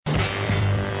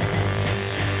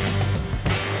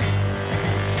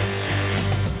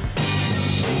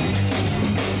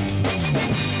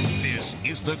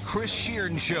is The Chris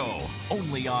Shearn Show,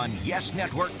 only on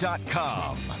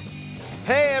YesNetwork.com.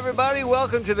 Hey, everybody.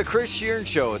 Welcome to The Chris Shearn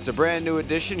Show. It's a brand new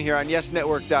edition here on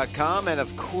YesNetwork.com and,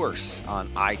 of course, on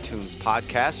iTunes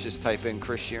Podcast. Just type in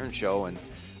Chris Shearn Show and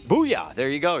booyah, there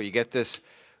you go. You get this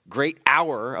great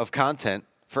hour of content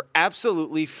for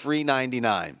absolutely free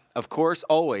 99. Of course,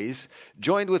 always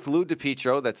joined with Lou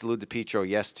DiPietro. That's Lou DiPietro,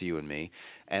 yes to you and me.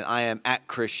 And I am at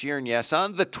Chris Shearn, yes,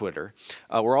 on the Twitter.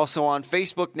 We're also on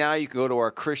Facebook now. You can go to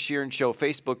our Chris Shearn Show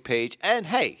Facebook page. And,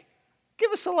 hey,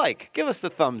 give us a like. Give us the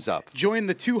thumbs up. Join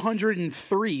the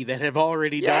 203 that have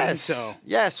already done so.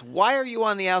 Yes. Why are you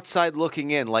on the outside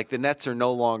looking in like the Nets are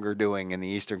no longer doing in the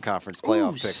Eastern Conference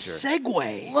playoff picture?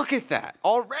 Segue. Look at that.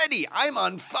 Already, I'm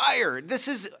on fire. This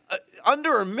is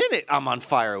under a minute I'm on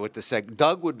fire with the seg.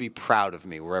 Doug would be proud of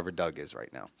me wherever Doug is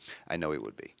right now. I know he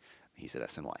would be. He's at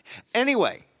SNY.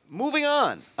 Anyway, moving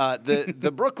on.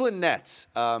 The Brooklyn Nets.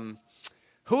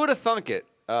 Who would have thunk it?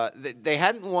 They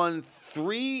hadn't won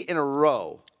 3 in a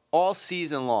row all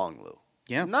season long, Lou.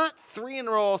 Yeah. Not 3 in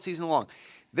a row all season long.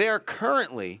 They are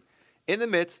currently in the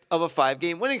midst of a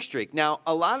 5-game winning streak. Now,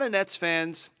 a lot of Nets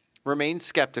fans remain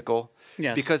skeptical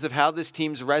because of how this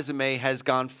team's resume has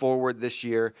gone forward this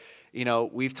year. You know,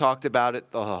 we've talked about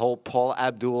it, the whole Paul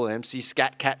Abdul MC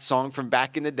Scat Cat song from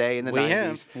back in the day in the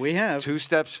 90s. We have. 2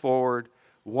 steps forward,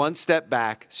 1 step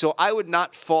back. So I would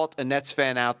not fault a Nets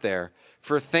fan out there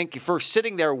for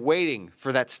sitting there waiting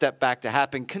for that step back to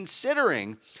happen,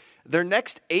 considering their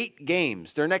next 8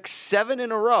 games, their next 7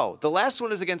 in a row. The last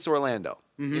one is against Orlando.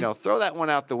 Mm-hmm. You know, throw that one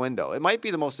out the window. It might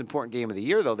be the most important game of the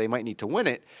year, though. They might need to win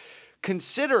it,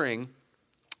 considering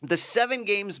the 7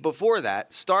 games before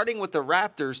that, starting with the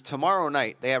Raptors tomorrow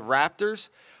night. They have Raptors,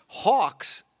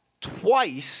 Hawks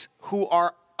twice, who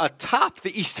are atop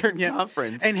the Eastern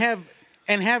Conference. And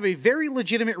have a very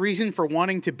legitimate reason for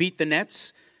wanting to beat the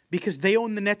Nets, because they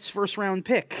own the Nets' first-round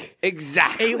pick.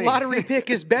 Exactly. A lottery pick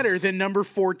is better than number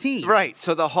 14. Right.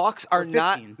 So the Hawks are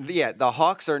the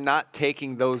Hawks are not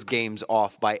taking those games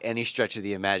off by any stretch of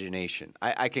the imagination.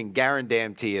 I can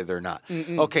guarantee you they're not.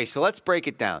 Mm-mm. Okay, so let's break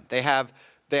it down. They have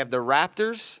the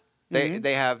Raptors.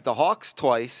 They have the Hawks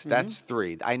twice. That's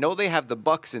 3. I know they have the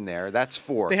Bucks in there. That's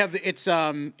 4. They have they Raptors.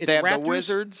 have the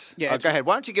Wizards. Yeah, go ahead.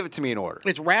 Why don't you give it to me in order?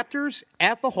 It's Raptors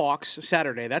at the Hawks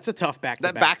Saturday. That's a tough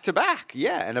back-to-back. Back-to-back,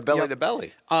 yeah, and a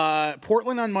belly-to-belly.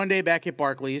 Portland on Monday back at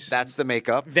Barclays. That's the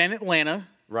makeup. Then Atlanta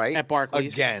at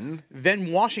Barclays. Again.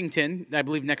 Then Washington, I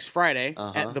believe, next Friday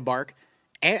at the Barc.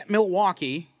 At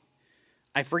Milwaukee.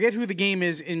 I forget who the game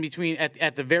is in between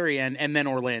at the very end, and then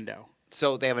Orlando.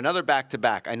 So they have another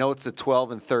back-to-back. I know it's the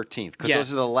 12th and 13th because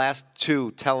those are the last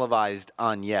 2 televised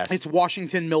on Yes. It's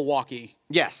Washington, Milwaukee.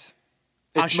 Yes.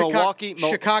 It's Milwaukee.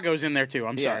 Chicago's in there, too.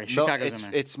 I'm sorry. Chicago's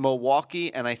in there. It's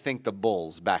Milwaukee and I think the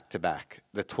Bulls back-to-back,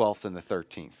 the 12th and the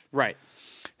 13th. Right.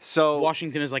 So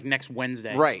Washington is like next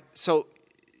Wednesday. Right. So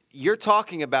you're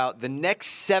talking about the next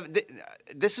 7.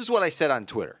 This is what I said on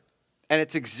Twitter, and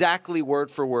it's exactly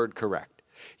word for word correct.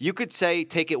 You could say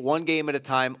take it one game at a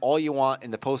time all you want in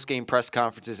the post-game press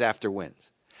conferences after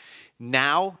wins.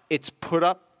 Now it's put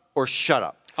up or shut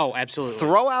up. Oh, absolutely.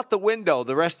 Throw out the window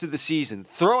the rest of the season.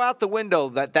 Throw out the window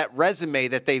that resume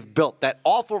that they've built, that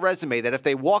awful resume that if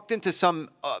they walked into some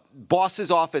boss's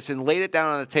office and laid it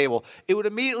down on the table, it would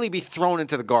immediately be thrown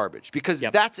into the garbage because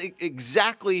that's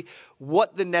exactly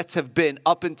what the Nets have been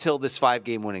up until this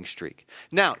 5-game winning streak.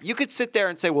 Now, you could sit there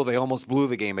and say, well, they almost blew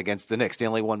the game against the Knicks. They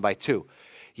only won by 2.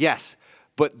 Yes,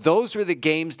 but those were the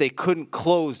games they couldn't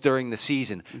close during the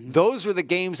season. Mm-hmm. Those were the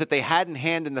games that they had in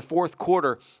hand in the fourth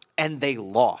quarter, and they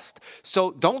lost.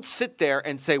 So don't sit there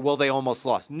and say, well, they almost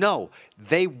lost. No,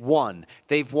 they won.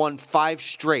 They've won 5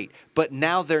 straight, but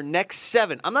now their next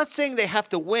 7. I'm not saying they have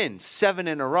to win 7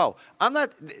 in a row.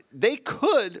 They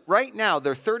could right now.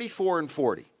 They're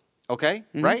 34-40, okay?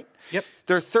 Mm-hmm. Right? Yep.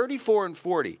 They're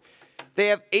 34-40. They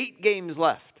have 8 games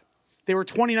left. They were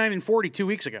 29-40 2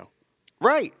 weeks ago.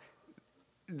 Right.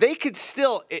 They could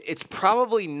still, it's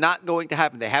probably not going to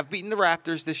happen. They have beaten the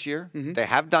Raptors this year. Mm-hmm. They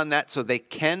have done that, so they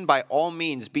can, by all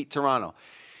means, beat Toronto.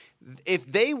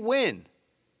 If they win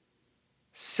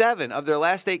 7 of their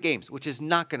last 8 games, which is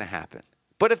not going to happen,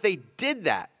 but if they did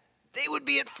that, they would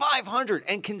be at 500.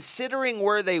 And considering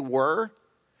where they were,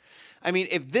 I mean,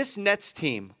 if this Nets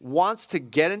team wants to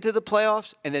get into the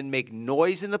playoffs and then make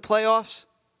noise in the playoffs,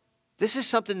 this is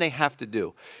something they have to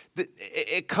do.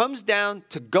 It comes down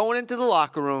to going into the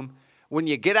locker room. When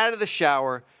you get out of the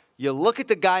shower, you look at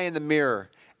the guy in the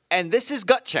mirror, and this is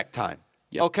gut check time,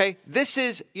 okay? This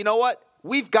is, you know what?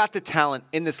 We've got the talent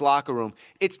in this locker room.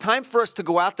 It's time for us to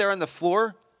go out there on the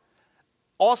floor.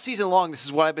 All season long, this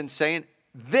is what I've been saying.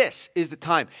 This is the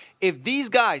time. If these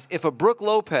guys, if a Brook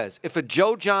Lopez, if a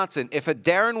Joe Johnson, if a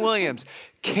Darren Williams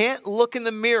can't look in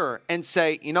the mirror and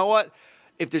say, you know what,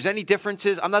 if there's any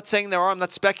differences, I'm not saying there are, I'm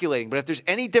not speculating, but if there's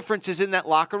any differences in that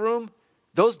locker room,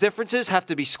 those differences have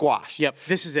to be squashed. Yep,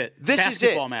 this is it.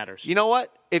 Basketball matters. You know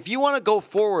what? If you want to go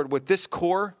forward with this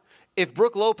core, if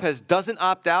Brook Lopez doesn't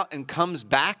opt out and comes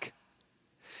back,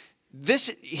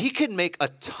 he could make a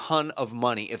ton of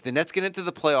money if the Nets get into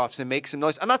the playoffs and make some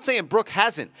noise. I'm not saying Brook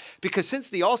hasn't, because since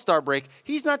the All-Star break,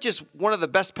 he's not just one of the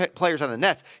best players on the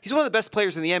Nets. He's one of the best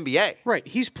players in the NBA. Right.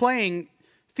 He's playing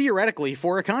theoretically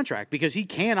for a contract because he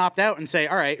can opt out and say,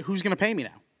 all right, who's going to pay me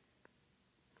now?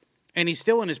 And he's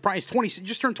still in his prime. He's 20,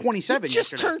 just turned 27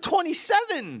 yesterday. Turned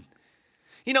 27.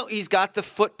 You know, he's got the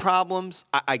foot problems.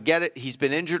 I get it. He's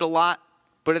been injured a lot.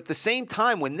 But at the same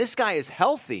time, when this guy is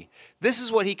healthy, this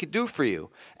is what he could do for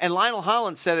you. And Lionel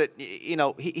Hollins said it, you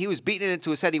know, he was beating it into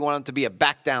his head. He wanted him to be a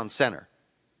back-down center.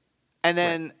 And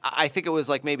then I think it was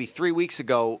like maybe 3 weeks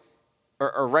ago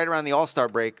or right around the All-Star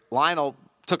break, Lionel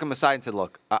took him aside and said,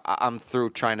 look, I'm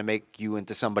through trying to make you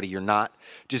into somebody you're not.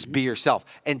 Just be yourself.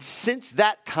 And since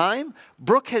that time,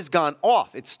 Brook has gone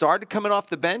off. It started coming off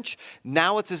the bench.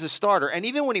 Now it's as a starter. And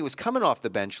even when he was coming off the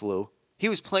bench, Lou, he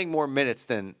was playing more minutes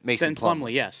than Mason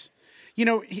Plumlee. Yes. You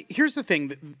know, here's the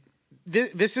thing.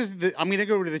 This is I'm going to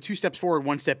go to the 2 steps forward,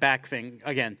 1 step back thing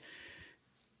again.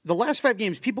 The last 5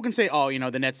 games, people can say, oh, you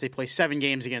know, the Nets, they play 7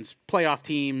 games against playoff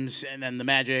teams, and then the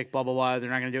Magic, blah, blah, blah. They're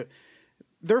not going to do it.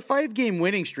 Their 5-game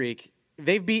winning streak,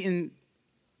 they've beaten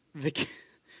the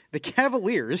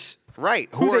Cavaliers. Right,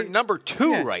 who are number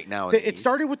 2 right now. It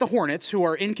started with the Hornets, who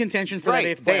are in contention for that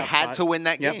 8th playoff They had spot. to win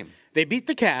that game. They beat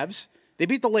the Cavs. They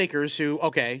beat the Lakers, who,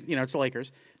 okay, you know, it's the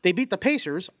Lakers. They beat the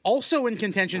Pacers, also in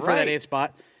contention for that 8th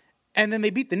spot. And then they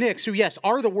beat the Knicks, who, yes,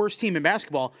 are the worst team in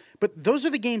basketball. But those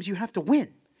are the games you have to win.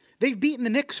 They've beaten the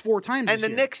Knicks 4 times this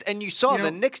year. Knicks, and you saw the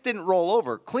Knicks didn't roll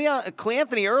over.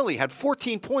 Cleanthony Early had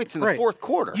 14 points in the fourth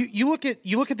quarter. You look at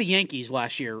the Yankees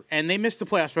last year, and they missed the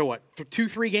playoffs by what?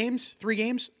 3 games? 3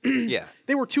 games? Yeah.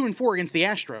 They were 2-4 against the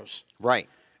Astros. Right.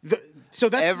 So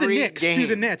that's the Knicks to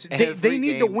the Nets. They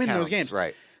need to win those games.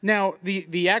 Right. Now,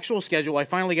 the actual schedule, I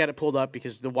finally got it pulled up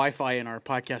because the Wi-Fi in our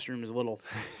podcast room is a little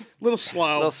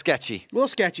slow. A little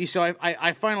sketchy. So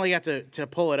I finally got to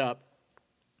pull it up.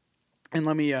 And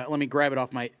let me grab it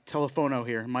off my telephono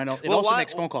here. It also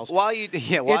makes phone calls. Go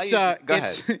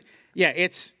ahead. Yeah,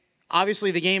 it's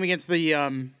obviously the game against the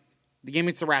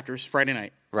Raptors Friday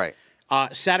night. Right.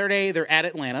 Saturday they're at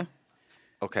Atlanta.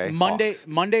 Okay.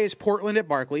 Monday is Portland at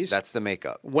Barclays. That's the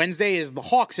makeup. Wednesday is the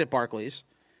Hawks at Barclays.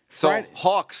 So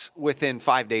Hawks within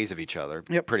 5 days of each other,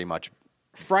 pretty much.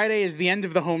 Friday is the end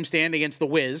of the homestand against the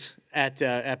Wiz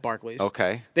at Barclays.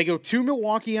 Okay. They go to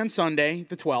Milwaukee on Sunday,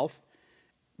 the 12th.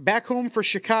 Back home for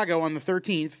Chicago on the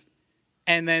 13th,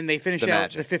 and then they finish out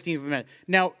the 15th of the Magic.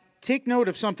 Now, take note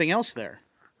of something else there.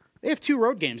 They have 2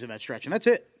 road games in that stretch, and that's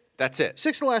it. 6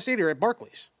 of the last 8 are at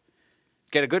Barclays.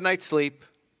 Get a good night's sleep.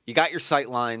 You got your sight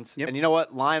lines. Yep. And you know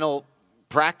what? Lionel,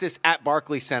 practice at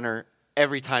Barclays Center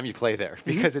every time you play there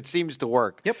because it seems to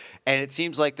work. Yep. And it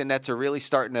seems like the Nets are really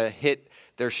starting to hit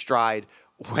their stride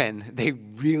when they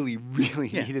really, really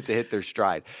needed to hit their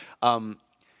stride. I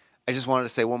just wanted to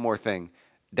say one more thing.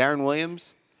 Darren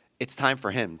Williams, it's time for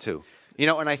him, too. You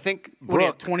know, and I think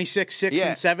Brook... 26, 6,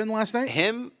 and 7 last night?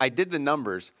 I did the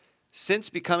numbers. Since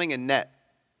becoming a Net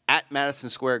at Madison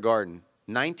Square Garden,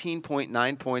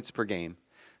 19.9 points per game,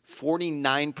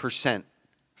 49%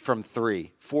 from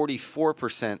 3,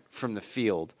 44% from the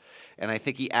field. And I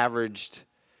think he averaged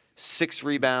 6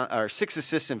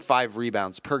 assists and 5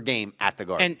 rebounds per game at the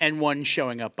Garden. And one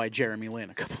showing up by Jeremy Lin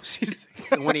a couple of seasons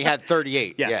ago. When he had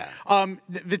 38, yeah.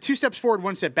 The 2 steps forward,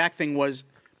 1 step back thing was,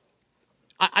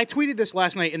 I tweeted this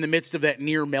last night in the midst of that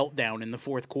near meltdown in the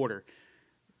fourth quarter.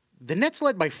 The Nets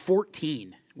led by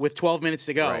 14 with 12 minutes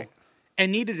to go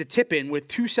and needed a tip in with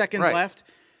 2 seconds left.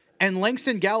 And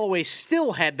Langston Galloway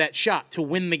still had that shot to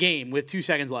win the game with 2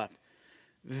 seconds left.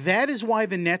 That is why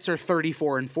the Nets are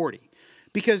 34-40.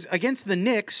 Because against the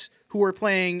Knicks, who are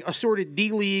playing assorted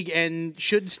D-League and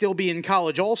should still be in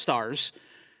college all-stars,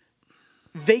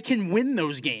 they can win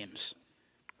those games.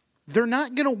 They're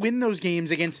not going to win those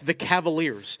games against the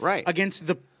Cavaliers, against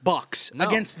the Bucks,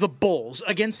 against the Bulls,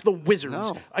 against the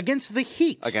Wizards, against the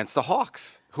Heat. Against the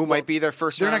Hawks, who might be their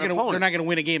first round opponent. They're not going to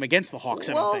win a game against the Hawks,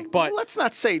 I don't think. But let's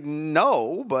not say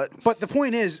no, but the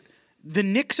point is, the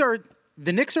Knicks are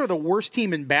the worst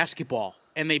team in basketball.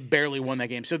 And they barely won that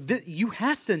game. So you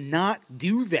have to not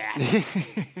do that.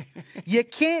 You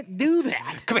can't do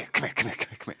that. Come here.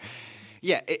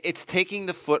 Yeah, it's taking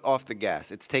the foot off the gas.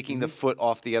 It's taking the foot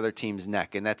off the other team's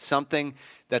neck, and that's something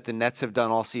that the Nets have done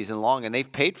all season long, and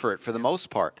they've paid for it for the most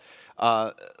part.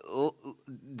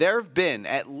 There have been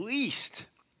at least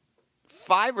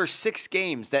 5 or 6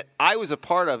 games that I was a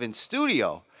part of in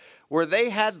studio where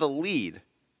they had the lead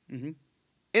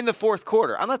in the fourth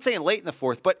quarter. I'm not saying late in the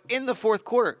fourth, but in the fourth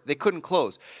quarter, they couldn't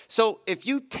close. So if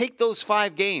you take those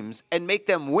 5 games and make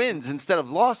them wins instead of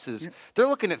losses, they're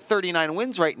looking at 39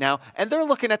 wins right now, and they're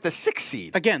looking at the 6th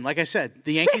seed. Again, like I said,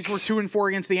 the Yankees were 2-4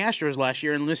 against the Astros last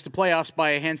year and missed the playoffs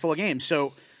by a handful of games.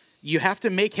 So you have to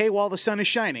make hay while the sun is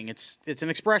shining. It's an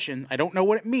expression. I don't know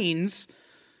what it means,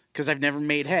 because I've never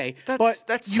made hay. But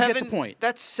you get the point.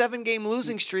 That's 7-game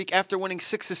losing streak after winning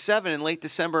 6 of 7 in late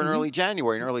December and early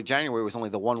January. And early January was only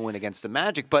the 1 win against the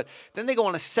Magic. But then they go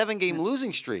on a 7-game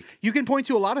losing streak. You can point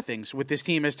to a lot of things with this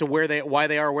team as to why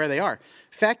they are where they are.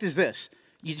 Fact is this.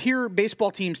 You hear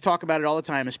baseball teams talk about it all the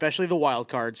time, especially the wild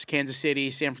cards, Kansas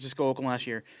City, San Francisco, Oakland last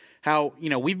year, how,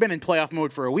 we've been in playoff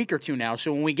mode for a week or two now,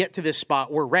 so when we get to this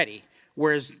spot, we're ready.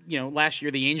 Whereas, last year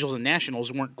the Angels and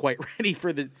Nationals weren't quite ready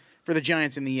for the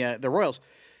Giants and the Royals.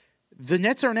 The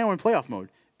Nets are now in playoff mode.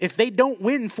 If they don't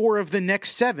win 4 of the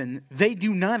next 7, they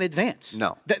do not advance.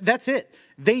 No. That's it.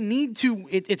 They need to.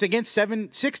 It's against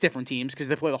 6 different teams because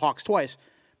they play the Hawks twice.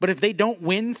 But if they don't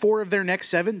win 4 of their next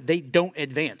 7, they don't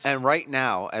advance. And right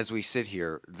now, as we sit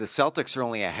here, the Celtics are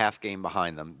only a half game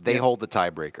behind them. They hold the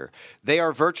tiebreaker. They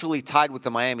are virtually tied with the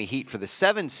Miami Heat for the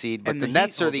 7th seed, but the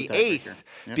Nets are the 8th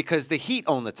because the Heat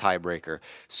own the tiebreaker.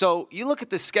 So you look at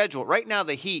the schedule. Right now,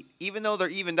 the Heat, even though they're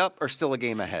evened up, are still a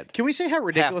game ahead. Can we say how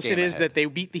ridiculous it is that they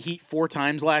beat the Heat 4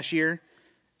 times last year?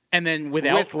 And then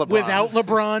without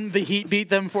LeBron, the Heat beat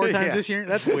them 4 times this year?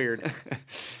 That's weird.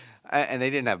 And they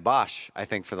didn't have Bosh, I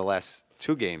think, for the last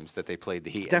 2 games that they played the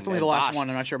Heat. Definitely the last one.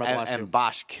 I'm not sure about the last 2. And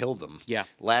Bosh killed them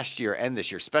last year and this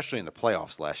year, especially in the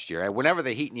playoffs last year. Whenever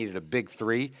the Heat needed a big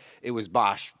 3, it was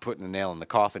Bosh putting a nail in the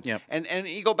coffin. Yep. And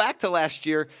you go back to last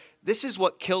year, this is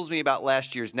what kills me about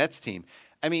last year's Nets team.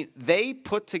 I mean, they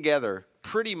put together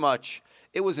pretty much –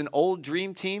 it was an old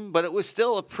dream team, but it was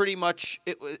still a pretty much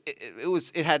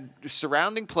it had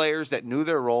surrounding players that knew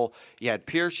their role. You had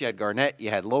Pierce, you had Garnett, you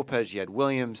had Lopez, you had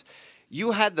Williams.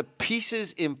 You had the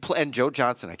pieces in place, and Joe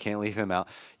Johnson, I can't leave him out.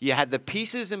 You had the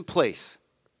pieces in place.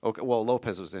 Okay, well,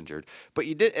 Lopez was injured, but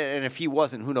you did, and if he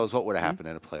wasn't, who knows what would have happened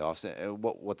in the playoffs,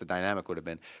 what the dynamic would have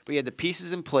been. But you had the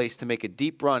pieces in place to make a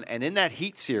deep run, and in that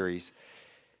Heat series,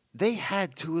 they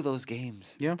had 2 of those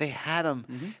games. Yeah. They had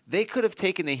them. They could have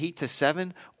taken the Heat to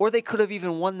 7, or they could have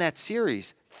even won that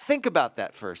series. Think about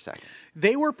that for a second.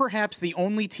 They were perhaps the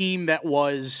only team that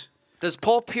was... Does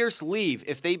Paul Pierce leave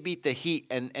if they beat the Heat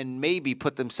and maybe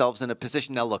put themselves in a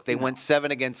position? Now, look, they went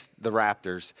 7 against the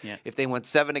Raptors. Yeah. If they went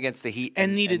 7 against the Heat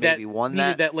and needed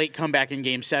that late comeback in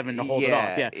Game 7 to hold it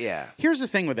off. Yeah. Here's the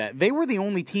thing with that. They were the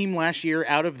only team last year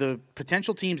out of the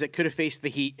potential teams that could have faced the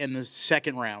Heat in the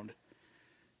second round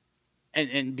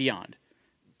and beyond.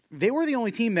 They were the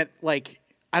only team that,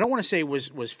 I don't want to say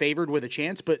was favored with a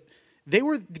chance, but they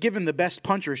were given the best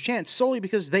puncher's chance solely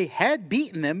because they had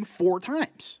beaten them 4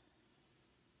 times.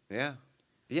 Yeah.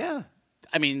 Yeah.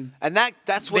 I mean, and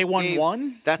that's what they won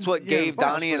 1. That's what gave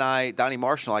Donnie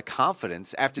Marshall and I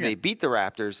confidence after they beat the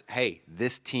Raptors. Hey,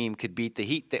 this team could beat the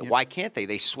Heat. Why can't they?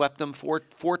 They swept them 4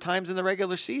 times in the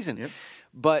regular season. Yep.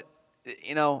 But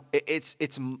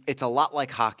it's a lot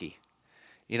like hockey.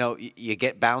 You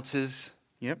get bounces.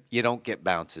 Yep. You don't get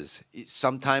bounces.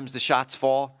 Sometimes the shots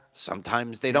fall.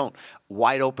 Sometimes they don't.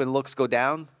 Wide open looks go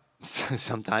down.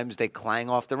 Sometimes they clang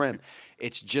off the rim.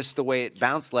 It's just the way it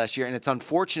bounced last year, and it's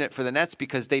unfortunate for the Nets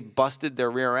because they busted their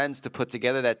rear ends to put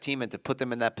together that team and to put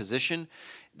them in that position.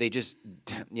 They just,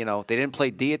 they didn't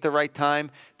play D at the right time.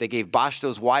 They gave Bosh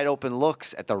those wide open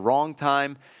looks at the wrong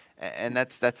time, and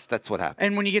that's what happened.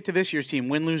 And when you get to this year's team,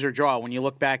 win, lose, or draw, when you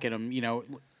look back at them,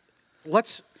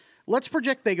 let's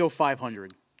project they go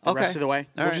 500 the rest of the way.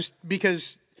 All right. Just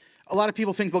because a lot of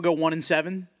people think they'll go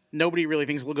 1-7. Nobody really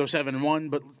thinks they'll go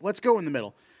 7-1, but let's go in the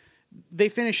middle. They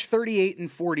finished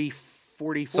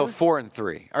 38-44. So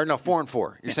 4-3, or no,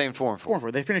 4-4. You're saying 4-4.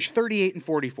 4-4. They finished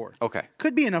 38-44. Okay,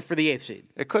 could be enough for the 8th seed.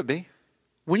 It could be.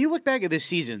 When you look back at this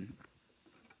season,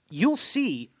 you'll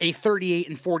see a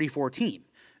 38-44 team.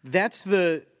 That's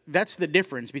the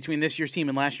difference between this year's team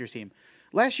and last year's team.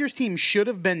 Last year's team should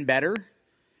have been better.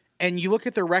 And you look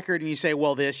at their record and you say,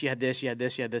 well, you had this.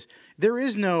 There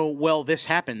is no, well, this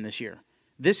happened this year.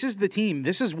 This is the team.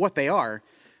 This is what they are.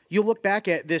 You look back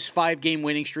at this 5-game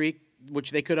winning streak,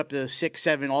 which they could up to 6,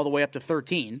 7, all the way up to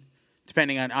 13,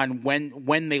 depending on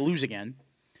when they lose again.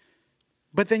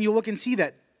 But then you look and see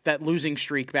that losing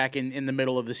streak back in the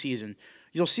middle of the season.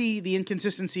 You'll see the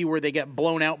inconsistency where they get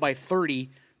blown out by 30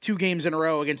 2 games in a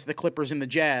row against the Clippers and the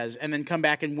Jazz and then come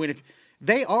back and win. If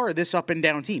they are this up and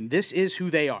down team, this is who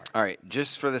they are. All right,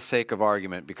 just for the sake of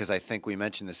argument, because I think we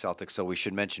mentioned the Celtics, so we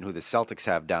should mention who the Celtics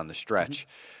have down the stretch.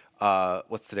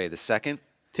 What's today, the 2nd?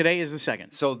 Today is the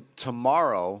 2nd. So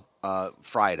tomorrow,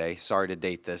 Friday, sorry to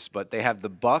date this, but they have the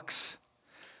Bucks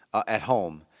at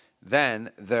home. Then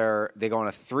they go on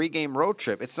a 3-game road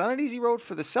trip. It's not an easy road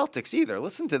for the Celtics either.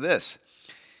 Listen to this.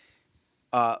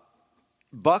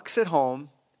 Bucks at home,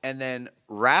 and then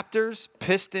Raptors,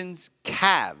 Pistons,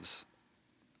 Cavs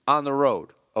on the road,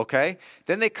 okay?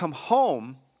 Then they come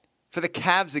home for the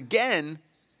Cavs again,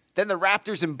 then the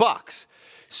Raptors and Bucks.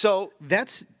 So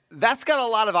that's got a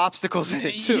lot of obstacles in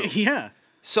it too. Yeah.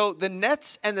 So the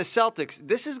Nets and the Celtics,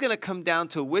 this is going to come down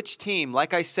to which team,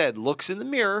 like I said, looks in the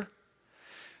mirror,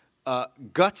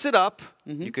 guts it up.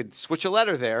 You could switch a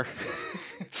letter there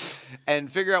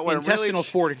and figure out what intestinal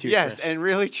fortitude. Yes, Chris. and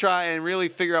really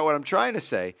figure out what I'm trying to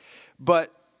say.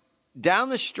 But down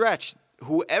the stretch,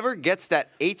 whoever gets that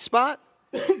 8 spot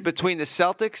between the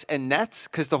Celtics and Nets,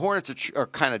 because the Hornets are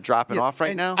kind of dropping off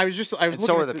right now. I was looking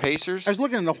so are at the Pacers. I was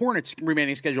looking at the Hornets'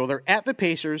 remaining schedule. They're at the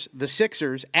Pacers, the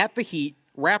Sixers, at the Heat,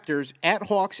 Raptors, at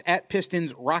Hawks, at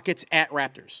Pistons, Rockets, at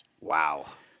Raptors. Wow.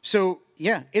 So,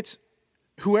 yeah, it's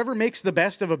whoever makes the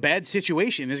best of a bad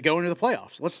situation is going to the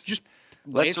playoffs.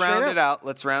 Let's round it out.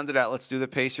 Let's round it out. Let's do the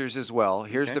Pacers as well.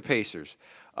 Here's the Pacers.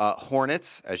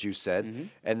 Hornets, as you said,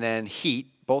 and then Heat.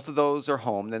 Both of those are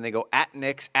home. Then they go at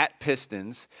Knicks, at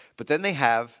Pistons. But then they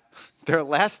have their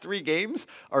last 3 games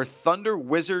are Thunder,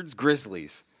 Wizards,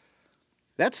 Grizzlies.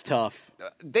 That's tough.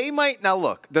 They might now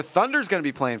look. The Thunder's going to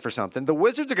be playing for something. The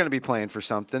Wizards are going to be playing for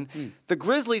something. The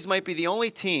Grizzlies might be the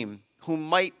only team who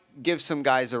might give some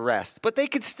guys a rest. But they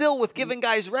could still, with giving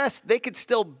guys rest, they could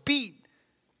still beat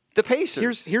the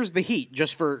Pacers. Here's the Heat,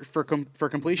 just for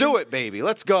completion. Do it, baby.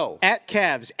 Let's go. At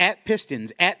Cavs, at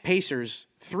Pistons, at Pacers.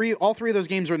 All three of those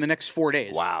games are in the next 4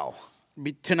 days. Wow.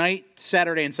 Tonight,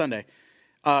 Saturday, and Sunday.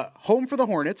 Home for the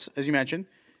Hornets, as you mentioned.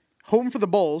 Home for the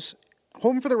Bulls.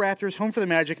 Home for the Raptors. Home for the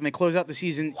Magic. And they close out the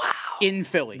season in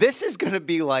Philly. This is going to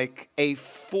be like a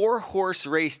 4-horse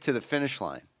race to the finish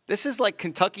line. This is like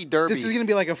Kentucky Derby. This is going to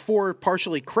be like a 4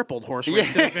 partially crippled horse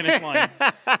race to the finish line.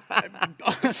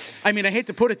 I mean, I hate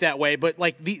to put it that way, but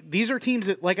like these are teams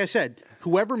that, like I said,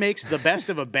 whoever makes the best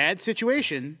of a bad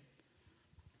situation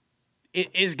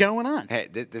is going on. Hey,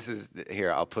 this is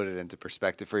here. I'll put it into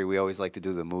perspective for you. We always like to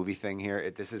do the movie thing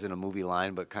here. This isn't a movie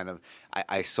line, but kind of.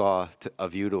 I saw A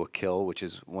View to a Kill, which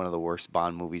is one of the worst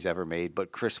Bond movies ever made.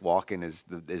 But Chris Walken is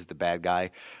the bad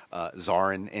guy,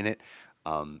 Zarin in it.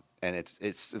 And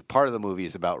it's part of the movie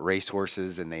is about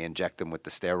racehorses, and they inject them with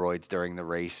the steroids during the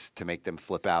race to make them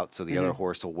flip out, so the other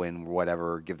horse will win,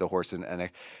 whatever. Give the horse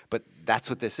but that's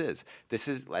what this is. This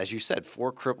is, as you said,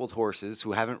 4 crippled horses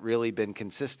who haven't really been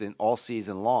consistent all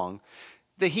season long.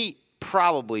 The Heat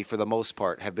probably, for the most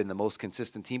part, have been the most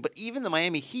consistent team, but even the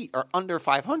Miami Heat are under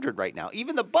 500 right now.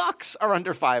 Even the Bucks are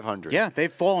under 500. Yeah,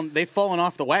 they've fallen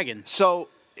off the wagon. So.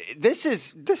 This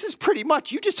is pretty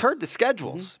much, you just heard the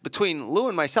schedules between Lou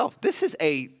and myself. This is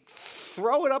a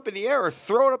throw it up in the air or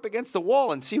throw it up against the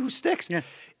wall and see who sticks. Yeah.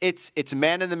 It's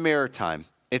man in the mirror time.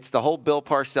 It's the whole Bill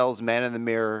Parcells man in the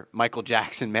mirror, Michael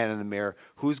Jackson man in the mirror.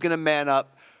 Who's going to man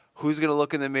up? Who's going to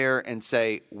look in the mirror and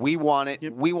say, we want it.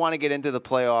 Yep. We want to get into the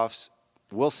playoffs.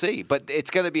 We'll see. But it's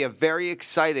going to be a very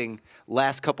exciting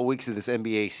last couple weeks of this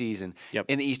NBA season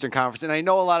in the Eastern Conference. And I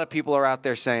know a lot of people are out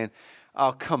there saying,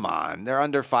 oh, come on. They're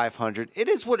under 500. It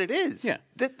is what it is. Yeah.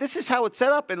 This is how it's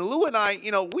set up. And Lou and I,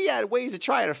 we had ways of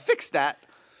trying to fix that,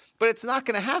 but it's not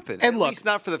going to happen. At least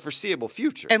not for the foreseeable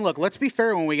future. And look, let's be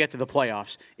fair when we get to the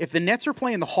playoffs. If the Nets are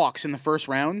playing the Hawks in the first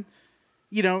round,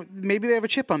 maybe they have a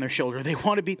chip on their shoulder. They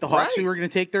want to beat the Hawks who are going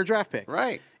to take their draft pick.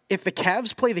 Right. If the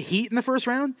Cavs play the Heat in the first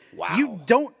round, you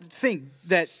don't think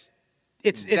that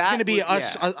it's going to be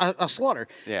a slaughter.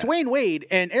 Yeah. Dwayne Wade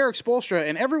and Eric Spoelstra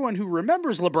and everyone who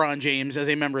remembers LeBron James as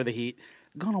a member of the Heat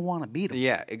going to want to beat him.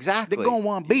 Yeah, exactly. They're going to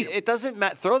want to beat him. It doesn't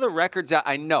matter. Throw the records out.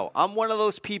 I know. I'm one of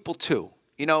those people, too.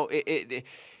 It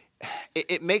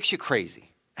makes you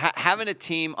crazy. Having a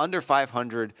team under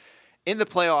 500 in the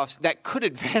playoffs that could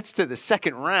advance to the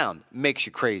second round makes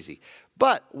you crazy.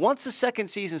 But once the second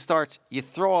season starts, you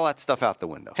throw all that stuff out the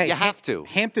window. Hey, you have to.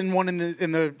 Hampton won in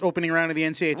the opening round of the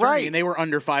NCAA tournament, and they were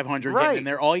under 500 getting in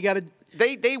there. All you got to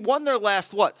they won their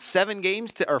last 7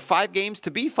 games or 5 games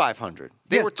to be 500.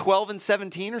 They were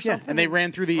 12-17 or something. Yeah, and they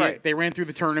ran through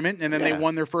the tournament, and then they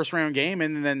won their first round game,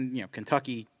 and then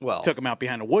Kentucky took them out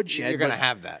behind a woodshed. You're going to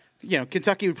have that.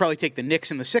 Kentucky would probably take the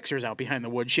Knicks and the Sixers out behind the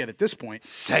woodshed at this point.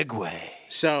 Segway.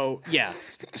 So, yeah.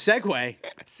 Segway.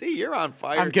 See, you're on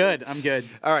fire. I'm good.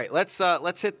 All right,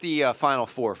 let's hit the Final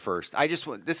Four first.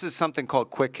 This is something called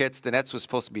Quick Hits. The Nets was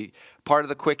supposed to be part of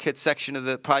the Quick Hits section of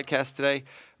the podcast today,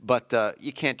 but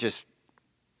you can't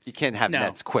have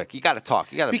Nets quick. You got to talk.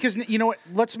 Because you know what?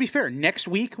 Let's be fair. Next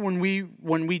week when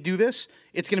we do this,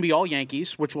 it's going to be all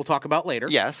Yankees, which we'll talk about later.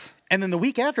 Yes. And then the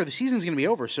week after, the season's going to be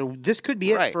over. So this could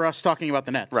be it for us talking about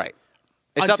the Nets. Right.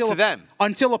 It's up to them.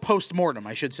 Until a post-mortem,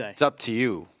 I should say. It's up to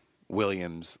you,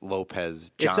 Williams,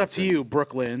 Lopez, Johnson. It's up to you,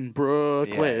 Brooklyn.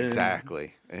 Yeah,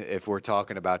 exactly. If we're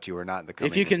talking about you or not in the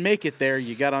coming. If you can make it there,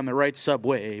 you got on the right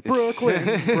subway.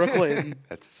 Brooklyn.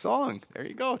 That's a song. There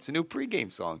you go. It's a new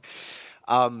pregame song.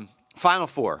 Final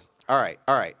Four. All right.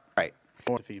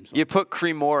 You put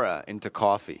Cremora into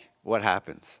coffee. What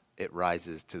happens? It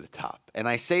rises to the top. And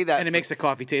I say that. And it makes the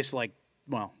coffee taste like,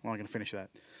 well, I'm not going to finish that.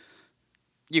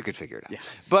 You could figure it out. Yeah.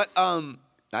 But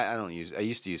I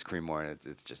used to use Cremora, and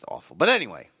it's just awful. But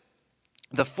anyway,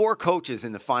 the 4 coaches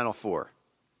in the Final Four: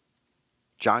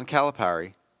 John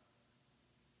Calipari,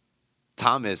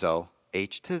 Tom Izzo,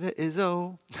 H to the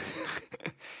Izzo,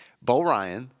 Bo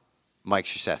Ryan, Mike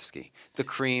Krzyzewski. The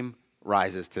cream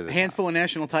rises to the top. Handful of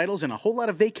national titles and a whole lot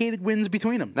of vacated wins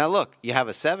between them. Now look, you have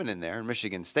a 7 in there in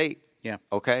Michigan State. Yeah.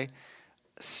 Okay.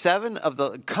 7 of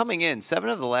the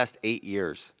last 8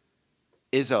 years,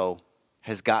 Izzo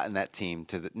has gotten that team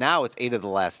to now it's 8 of the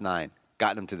last 9,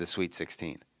 gotten them to the Sweet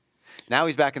 16. Now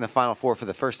he's back in the Final Four for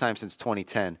the first time since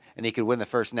 2010, and he could win the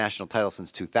first national title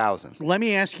since 2000. Let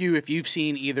me ask you if you've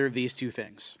seen either of these two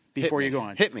things before you go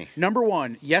on. Hit me. Number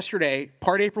one, yesterday,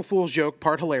 part April Fool's joke,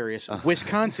 part hilarious.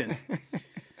 Wisconsin.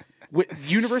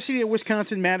 University of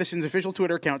Wisconsin-Madison's official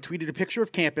Twitter account tweeted a picture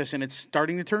of campus, and it's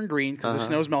starting to turn green because the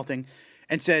snow's melting,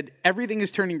 and said, "Everything is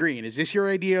turning green. Is this your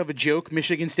idea of a joke,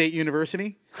 Michigan State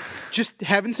University?" Just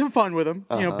having some fun with them,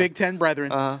 Big Ten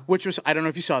brethren, which was, I don't know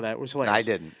if you saw that. It was hilarious. I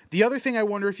didn't. The other thing I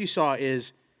wonder if you saw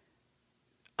is,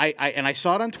 I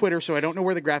saw it on Twitter, so I don't know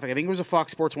where the graphic, I think it was a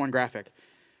Fox Sports 1 graphic.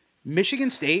 Michigan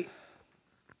State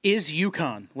is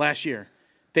UConn last year.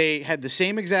 They had the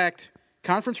same exact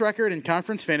conference record and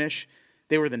conference finish.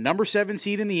 They were the number 7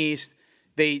 seed in the East.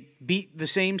 They beat the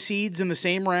same seeds in the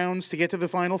same rounds to get to the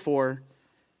Final Four.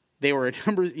 They were a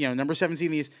number 7 seed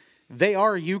in the East. They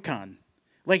are UConn.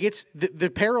 Like, it's the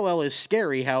parallel is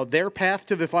scary how their path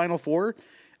to the Final Four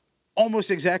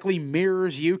almost exactly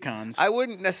mirrors UConn's. I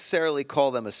wouldn't necessarily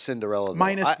call them a Cinderella, though.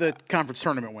 Minus the conference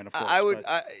tournament win, of course.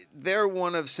 They're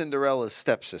one of Cinderella's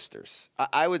stepsisters.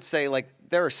 I would say, like,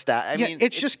 they're a stat. I mean,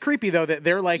 it's just creepy though that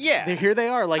they're like, here they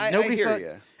are. Like, nobody hear thought.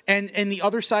 You. And the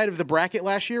other side of the bracket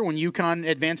last year, when UConn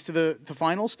advanced to the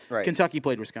finals, Kentucky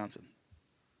played Wisconsin.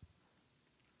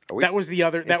 That was the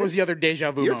other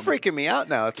deja vu. You're moment. freaking me out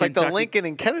now. It's Kentucky, like the Lincoln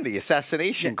and Kennedy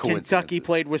assassination coincidence. Kentucky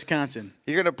played Wisconsin.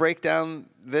 You're going to break down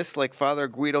this like Father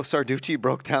Guido Sarducci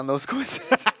broke down those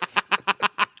coincidences.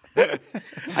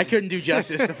 I couldn't do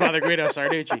justice to Father Guido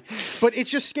Sarducci. But it's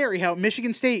just scary how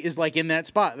Michigan State is like in that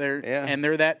spot there, and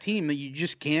they're that team that you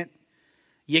just can't.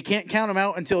 You can't count them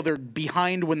out until they're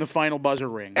behind when the final buzzer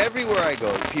rings. Everywhere I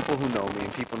go, people who know me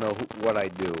and people know what I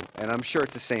do, and I'm sure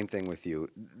it's the same thing with you.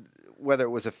 Whether it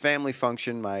was a family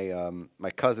function,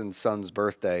 my cousin's son's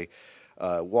birthday,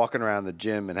 walking around the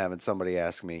gym and having somebody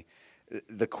ask me,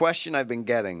 the question I've been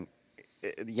getting,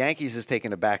 the Yankees is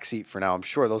taking a back seat for now. I'm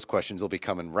sure those questions will be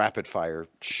coming rapid fire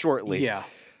shortly. Yeah.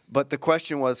 But the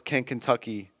question was, can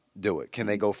Kentucky do it? Can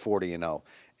they go 40-0?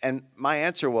 And my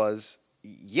answer was,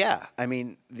 yeah. I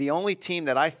mean, the only team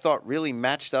that I thought really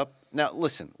matched up. Now,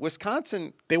 listen,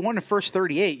 Wisconsin. They won the first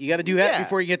 38. You got to do that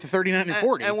before you get to 39 and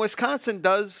 40. And Wisconsin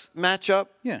does match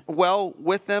up well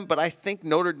with them, but I think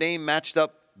Notre Dame matched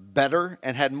up better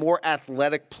and had more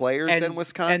athletic players than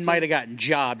Wisconsin. And might have gotten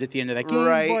jobbed at the end of that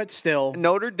game, but still.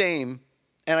 Notre Dame,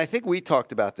 and I think we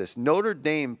talked about this, Notre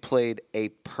Dame played a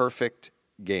perfect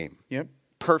game. Yep.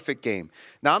 Perfect game.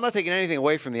 Now, I'm not taking anything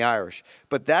away from the Irish,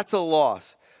 but that's a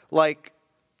loss. Like,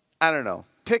 I don't know,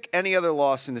 pick any other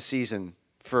loss in the season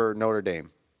for Notre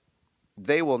Dame.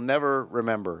 They will never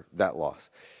remember that loss.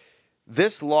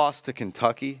 This loss to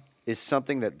Kentucky is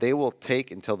something that they will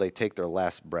take until they take their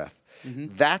last breath.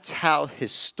 Mm-hmm. That's how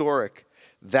historic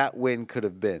that win could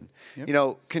have been. Yep. You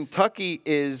know, Kentucky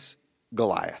is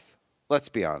Goliath. Let's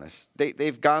be honest.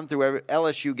 They've gone through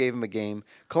LSU gave them a game.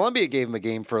 Columbia gave them a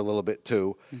game for a little bit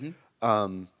too.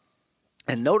 Mm-hmm.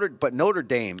 And Notre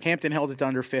Dame, Hampton held it to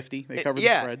under 50. They covered the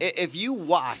spread. If you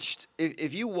watched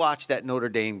that Notre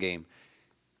Dame game,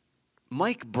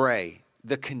 Mike Bray,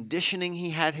 the conditioning he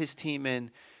had his team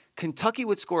in, Kentucky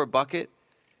would score a bucket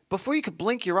before you could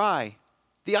blink your eye.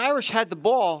 The Irish had the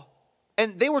ball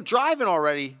and they were driving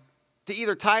already to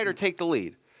either tie it or take the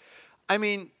lead. I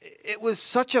mean, it was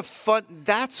such a fun.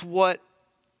 That's what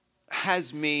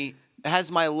has my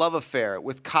love affair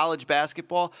with college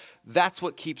basketball. That's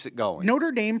what keeps it going.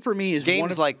 Notre Dame for me is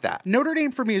games like that. Notre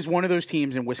Dame for me is one of those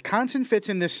teams, and Wisconsin fits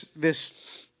in this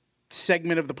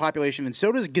segment of the population, and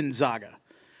so does Gonzaga.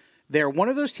 They're one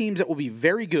of those teams that will be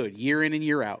very good year in and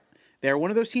year out. They're one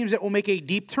of those teams that will make a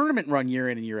deep tournament run year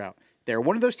in and year out. They're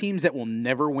one of those teams that will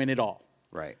never win it all.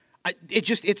 Right.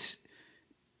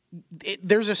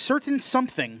 There's a certain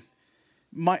something,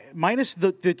 minus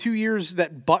the 2 years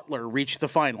that Butler reached the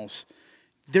finals.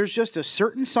 There's just a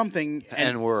certain something,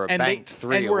 and we're a banked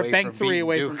three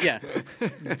away from yeah.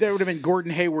 That would have been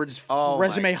Gordon Hayward's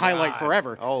resume highlight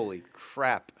forever. Holy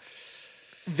crap!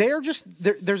 There's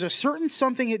a certain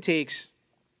something it takes,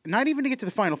 not even to get to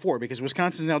the Final Four, because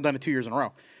Wisconsin's now done it 2 years in a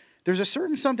row. There's a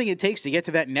certain something it takes to get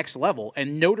to that next level,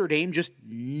 and Notre Dame just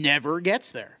never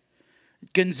gets there.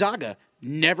 Gonzaga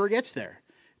never gets there.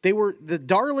 They were the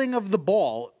darling of the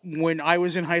ball when I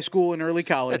was in high school and early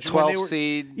college. A 12 when they were,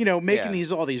 seed.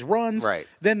 Making all these runs. Right.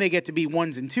 Then they get to be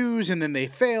 1s and 2s, and then they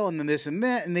fail, and then this and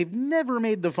that, and they've never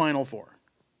made the Final Four.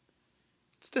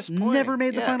 It's disappointing. Never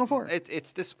made the Final Four.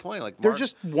 It's disappointing. Like they're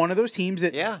just one of those teams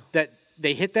that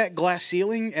they hit that glass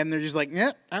ceiling, and they're just like,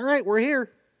 yeah, all right, we're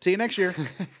here. See you next year.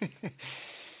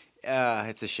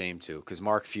 It's a shame, too, because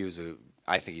Mark Few's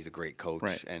I think he's a great coach,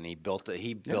 right. and he built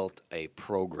a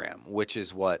program, which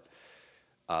is what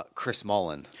Chris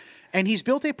Mullin. And he's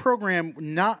built a program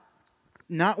not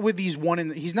with these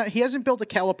he hasn't built a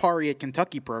Calipari at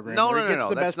Kentucky program. No.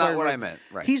 That's not what I meant.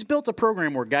 Right. He's built a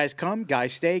program where guys come,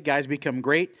 guys stay, guys become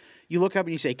great. You look up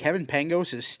and you say Kevin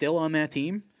Pangos is still on that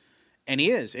team, and he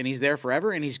is, and he's there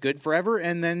forever, and he's good forever,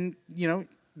 and then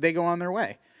they go on their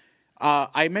way.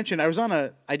 I mentioned I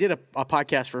did a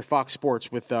podcast for Fox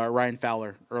Sports with Ryan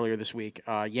Fowler earlier this week,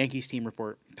 Yankees team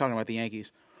report, talking about the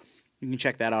Yankees. You can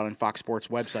check that out on Fox Sports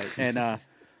website. And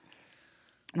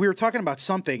we were talking about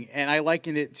something, and I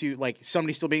likened it to, like,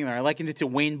 somebody still being there. I likened it to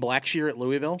Wayne Blackshear at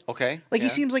Louisville. Okay. He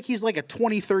seems like he's like a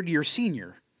 23rd year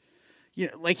senior.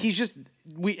 Like he's just –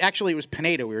 it was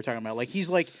Pineda we were talking about. Like he's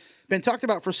like been talked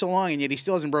about for so long, and yet he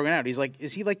still hasn't broken out. He's like,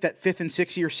 is he like that 5th and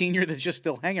 6th year senior that's just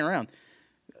still hanging around?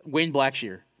 Wayne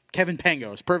Blackshear, Kevin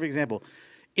Pangos, perfect example.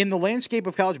 In the landscape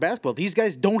of college basketball, these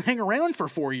guys don't hang around for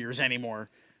 4 years anymore.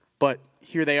 But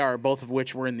here they are, both of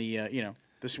which were in the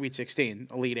the Sweet 16,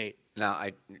 Elite 8. Now,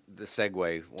 the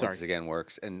segue once again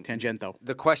works. And Tangento.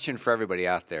 The question for everybody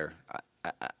out there,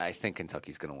 I think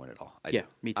Kentucky's going to win it all. Yeah,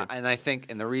 me too. And I think,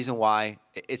 and the reason why,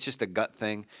 it's just a gut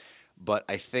thing, but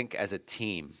I think as a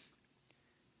team,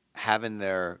 having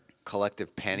their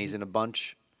collective panties in a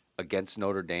bunch against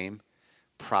Notre Dame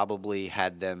probably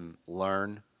had them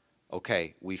learn,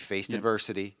 okay, we faced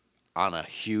adversity on a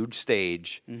huge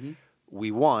stage. Mm-hmm. We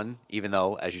won, even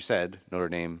though, as you said, Notre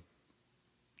Dame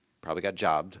probably got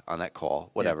jobbed on that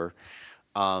call, whatever.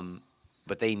 Yeah.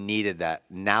 But they needed that.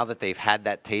 Now that they've had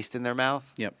that taste in their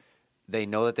mouth, they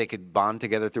know that they could bond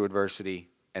together through adversity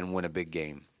and win a big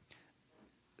game.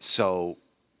 So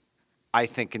I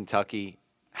think Kentucky,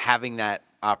 having that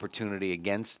opportunity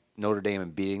against Notre Dame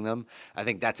and beating them, I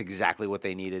think that's exactly what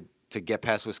they needed to get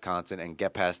past Wisconsin and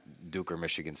get past Duke or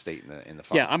Michigan State in the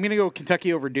final. Yeah, I'm going to go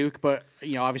Kentucky over Duke, but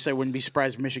obviously I wouldn't be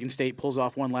surprised if Michigan State pulls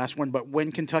off one last one. But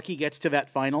when Kentucky gets to that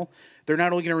final, they're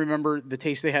not only going to remember the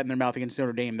taste they had in their mouth against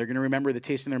Notre Dame, they're going to remember the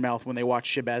taste in their mouth when they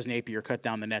watched Shabazz Napier cut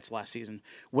down the Nets last season,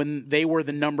 when they were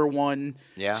the number one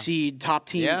seed, top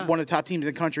team, one of the top teams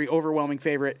in the country, overwhelming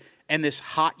favorite. And this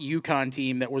hot UConn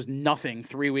team that was nothing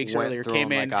 3 weeks earlier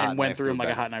came in and went through them like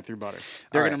a hot knife through butter.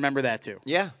 They're going to remember that too.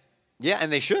 Yeah. Yeah,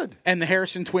 and they should. And the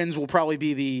Harrison twins will probably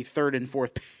be the 3rd and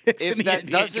 4th picks in the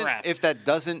NBA draft. If that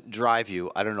doesn't drive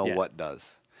you, I don't know what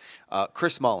does.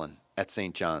 Chris Mullin at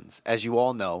St. John's. As you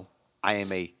all know, I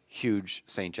am a huge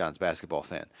St. John's basketball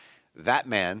fan. That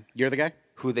man. You're the guy?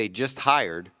 Who they just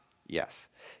hired. Yes.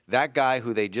 That guy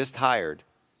who they just hired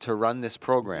to run this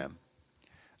program,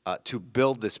 to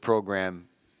build this program,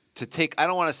 to take, I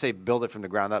don't want to say build it from the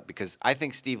ground up, because I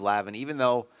think Steve Lavin, even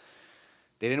though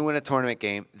they didn't win a tournament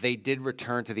game, they did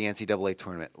return to the NCAA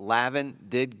tournament. Lavin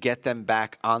did get them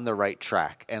back on the right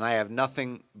track. And I have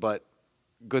nothing but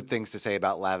good things to say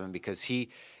about Lavin, because he,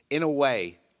 in a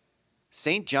way,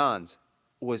 St. John's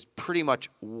was pretty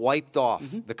much wiped off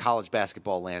the college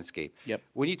basketball landscape. Yep.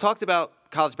 When you talked about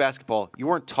college basketball, you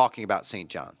weren't talking about St.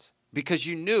 John's, because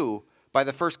you knew by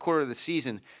the first quarter of the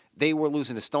season they were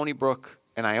losing to Stony Brook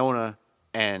and Iona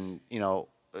and,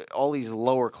 all these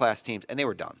lower class teams, and they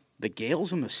were done. The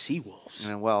Gales and the Seawolves.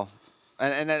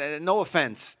 And no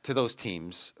offense to those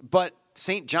teams, but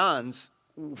St. John's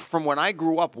from when I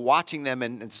grew up watching them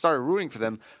and started rooting for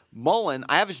them, Mullin,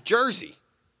 I have his jersey.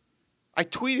 I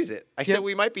tweeted it. I said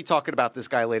we might be talking about this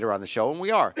guy later on the show, and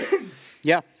we are.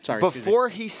 Yeah, sorry. Before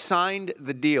he signed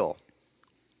the deal,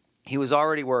 he was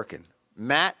already working.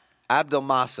 Matt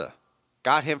Abdelmassa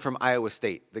got him from Iowa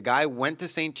State. The guy went to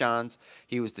St. John's.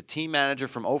 He was the team manager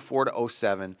from 04 to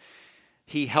 07.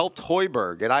 He helped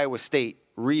Hoiberg at Iowa State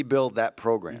rebuild that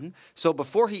program. Mm-hmm. So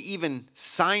before he even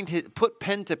put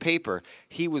pen to paper,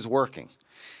 he was working.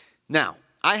 Now,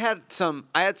 I had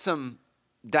some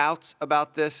doubts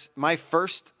about this. My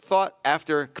first thought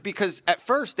because at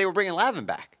first they were bringing Lavin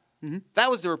back. Mm-hmm. That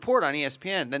was the report on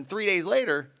ESPN. Then 3 days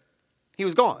later, he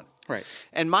was gone. Right.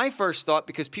 And my first thought,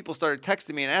 because people started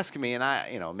texting me and asking me, and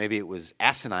I, maybe it was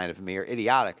asinine of me or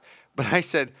idiotic, but I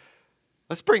said,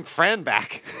 let's bring Fran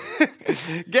back.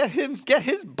 Get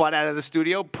his butt out of the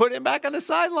studio, put him back on the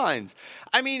sidelines.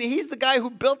 I mean, he's the guy who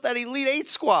built that Elite Eight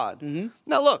squad. Mm-hmm.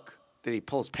 Now look, did he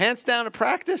pull his pants down at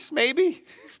practice? Maybe.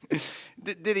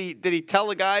 Did he tell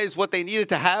the guys what they needed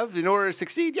to have in order to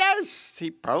succeed? Yes,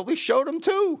 he probably showed them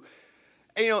too.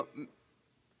 And,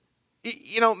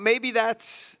 maybe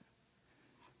that's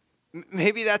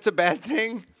a bad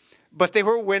thing, but they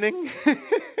were winning.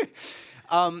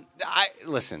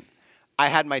 Listen. I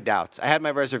had my doubts. I had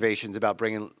my reservations about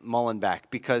bringing Mullin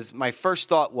back because my first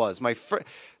thought was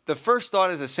the first thought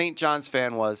as a St. John's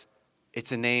fan was,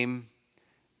 it's a name.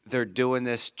 They're doing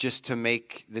this just to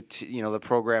make the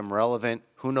program relevant.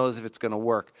 Who knows if it's going to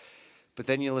work? But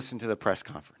then you listen to the press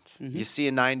conference. Mm-hmm. You see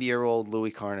a 90-year-old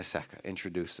Louis Carnesecca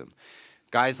introduce him.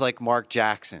 Guys like Mark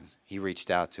Jackson, he reached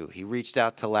out to. He reached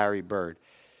out to Larry Bird.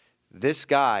 This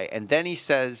guy, and then he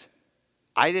says,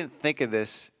 I didn't think of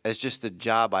this as just a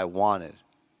job I wanted.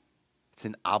 It's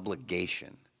an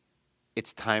obligation.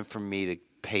 It's time for me to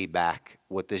pay back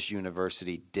what this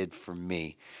university did for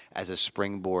me as a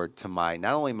springboard to not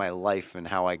only my life and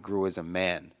how I grew as a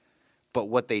man, but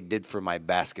what they did for my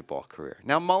basketball career.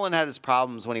 Now, Mullin had his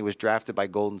problems when he was drafted by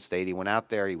Golden State. He went out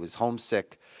there. He was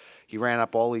homesick. He ran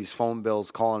up all these phone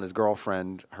bills calling his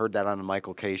girlfriend. Heard that on the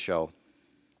Michael Kay show.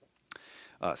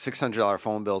 $600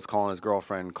 phone bills, calling his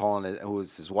girlfriend, who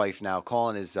was his wife now,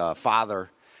 calling his father.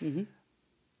 Mm-hmm.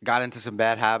 Got into some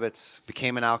bad habits,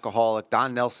 became an alcoholic.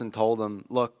 Don Nelson told him,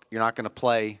 look, you're not going to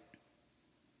play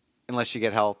unless you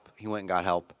get help. He went and got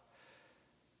help.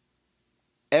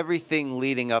 Everything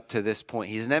leading up to this point,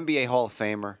 he's an NBA Hall of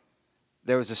Famer.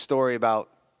 There was a story about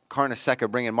Carnesecca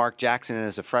bringing Mark Jackson in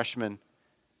as a freshman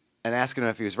and asking him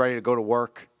if he was ready to go to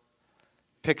work.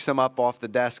 Picks him up off the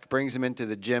desk, brings him into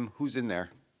the gym. Who's in there?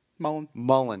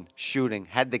 Mullin, shooting.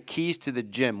 Had the keys to the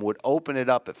gym, would open it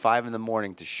up at 5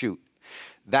 a.m. to shoot.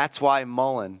 That's why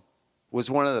Mullin was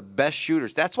one of the best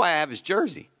shooters. That's why I have his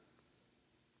jersey.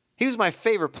 He was my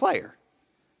favorite player.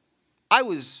 I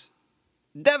was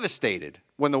devastated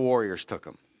when the Warriors took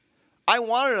him. I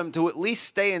wanted him to at least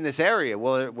stay in this area,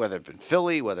 whether it been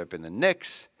Philly, whether it been the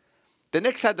Knicks. The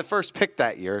Knicks had the first pick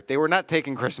that year. They were not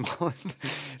taking Chris Mullin.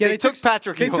 Yeah, they took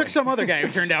Patrick Ewing. They took some other guy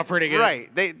who turned out pretty good. Right.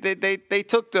 They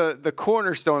took the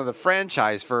cornerstone of the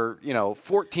franchise for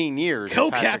 14 years.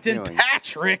 Co-captain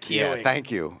Patrick Ewing. Yeah,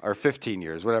 thank you. Or 15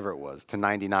 years, whatever it was, to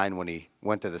 99 when he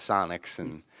went to the Sonics,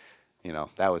 and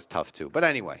that was tough too. But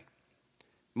anyway,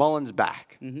 Mullin's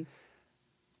back. Mm-hmm.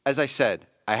 As I said,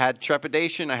 I had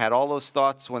trepidation. I had all those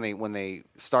thoughts when they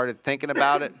started thinking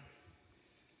about it.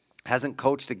 Hasn't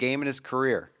coached a game in his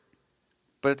career.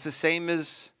 But it's the same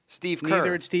as Steve Kerr.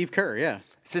 Neither it's Steve Kerr, yeah.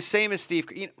 It's the same as Steve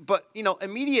Kerr. But,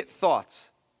 immediate thoughts.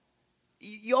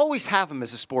 You always have them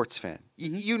as a sports fan.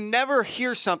 Mm-hmm. You never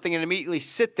hear something and immediately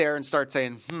sit there and start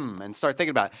saying, and start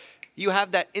thinking about it. You have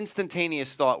that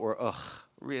instantaneous thought where,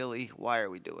 really? Why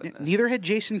are we doing this? Neither had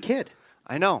Jason Kidd.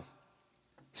 I know.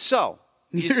 So.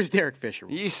 Neither is Derek Fisher.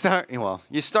 You start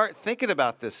thinking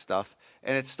about this stuff.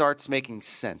 And it starts making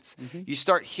sense. Mm-hmm. You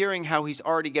start hearing how he's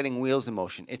already getting wheels in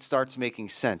motion. It starts making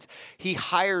sense. He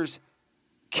hires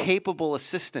capable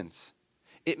assistants.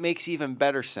 It makes even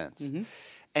better sense. Mm-hmm.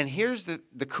 And here's the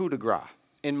coup de grace,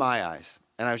 in my eyes.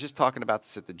 And I was just talking about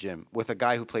this at the gym with a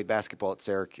guy who played basketball at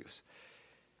Syracuse.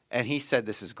 And he said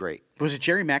this is great. Was it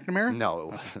Jerry McNamara? No, it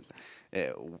wasn't.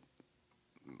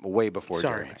 Way before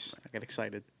Jerry McNamara. I got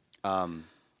excited.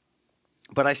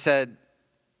 But I said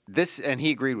this, and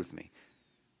he agreed with me.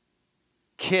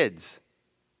 Kids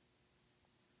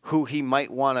who he might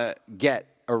want to get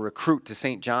or recruit to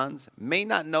St. John's may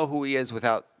not know who he is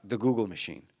without the Google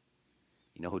machine.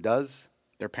 You know who does?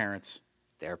 Their parents.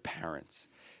 Their parents.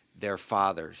 Their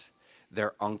fathers.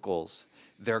 Their uncles.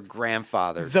 Their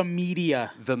grandfathers. The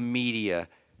media.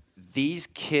 These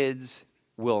kids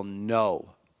will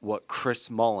know what Chris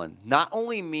Mullin not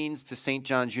only means to St.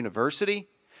 John's University,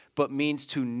 but means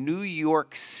to New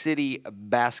York City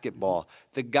basketball.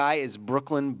 The guy is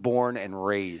Brooklyn born and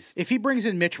raised. If he brings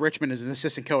in Mitch Richmond as an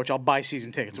assistant coach, I'll buy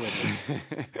season tickets with him.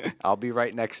 I'll be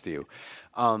right next to you.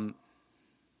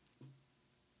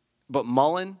 But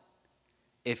Mullin,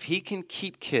 if he can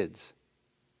keep kids,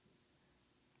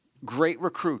 great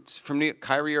recruits from New York.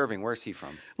 Kyrie Irving, where's he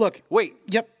from? Look. Wait.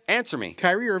 Yep. Answer me.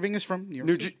 Kyrie Irving is from New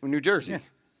York. New Jersey. Yeah.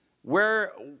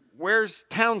 Where's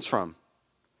Towns from?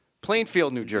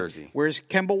 Plainfield, New Jersey. Where's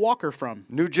Kemba Walker from?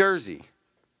 New Jersey.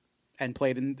 And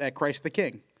played at Christ the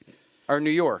King. Or New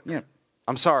York. Yeah.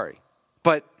 I'm sorry.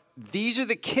 But these are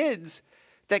the kids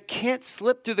that can't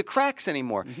slip through the cracks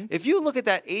anymore. Mm-hmm. If you look at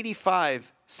that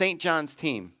 85 St. John's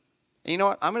team, and you know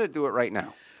what? I'm going to do it right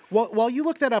now. Well, while you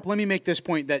look that up, let me make this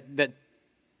point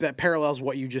that parallels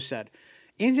what you just said.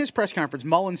 In his press conference,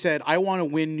 Mullin said, I want to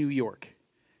win New York.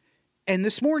 And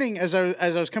this morning, as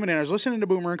I was coming in, I was listening to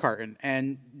Boomer and Carton,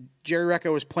 and Jerry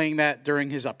Recco was playing that during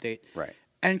his update. Right.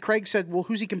 And Craig said, well,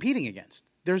 who's he competing against?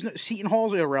 Seton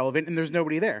Hall's irrelevant, and there's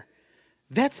nobody there.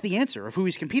 That's the answer of who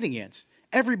he's competing against.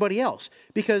 Everybody else.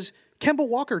 Because Kemba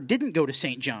Walker didn't go to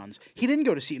St. John's. He didn't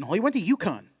go to Seton Hall. He went to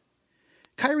UConn.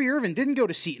 Kyrie Irving didn't go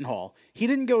to Seton Hall. He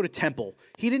didn't go to Temple.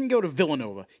 He didn't go to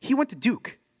Villanova. He went to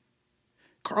Duke.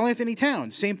 Karl Anthony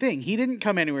Towns, same thing. He didn't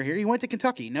come anywhere here. He went to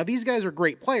Kentucky. Now, these guys are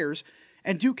great players,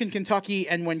 and Duke and Kentucky,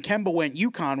 and when Kemba went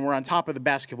UConn, were on top of the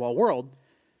basketball world.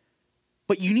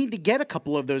 But you need to get a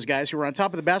couple of those guys who are on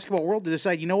top of the basketball world to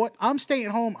decide, you know what, I'm staying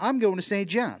home. I'm going to St.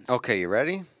 John's. Okay, you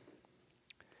ready?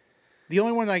 The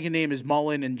only one I can name is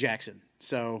Mullin and Jackson.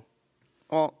 So,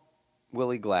 well,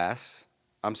 Willie Glass.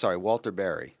 I'm sorry, Walter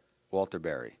Berry. Walter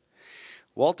Berry,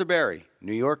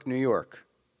 New York, New York.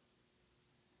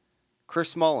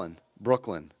 Chris Mullin,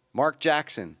 Brooklyn. Mark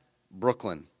Jackson,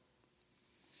 Brooklyn.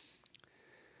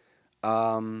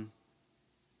 Bill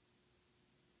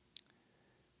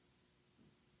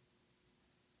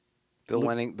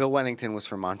Wennington was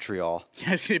from Montreal.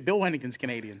 Yes, Bill Wennington's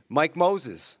Canadian. Mike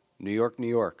Moses, New York, New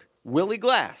York. Willie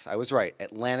Glass, I was right,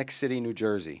 Atlantic City, New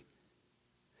Jersey.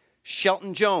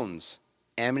 Shelton Jones,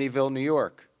 Amityville, New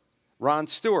York. Ron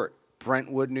Stewart,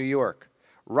 Brentwood, New York.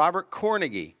 Robert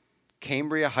Cornegie,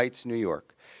 Cambria Heights, New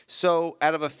York. So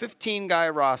out of a 15-guy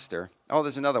roster,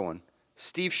 there's another one,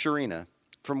 Steve Shearn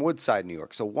from Woodside, New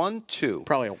York. So 1, 2.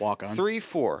 Probably a walk-on. 3,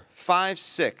 4, 5,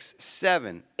 6,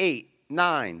 7, 8,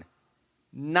 9.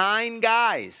 9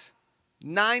 guys.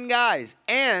 9 guys.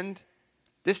 And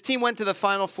this team went to the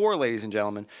Final Four, ladies and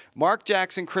gentlemen. Mark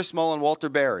Jackson, Chris Mullin, Walter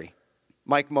Berry,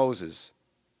 Mike Moses,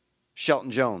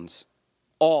 Shelton Jones,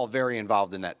 all very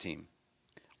involved in that team.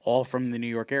 All from the New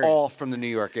York area. All from the New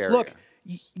York area. Look,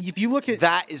 if you look at...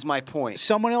 That is my point.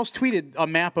 Someone else tweeted a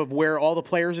map of where all the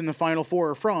players in the Final Four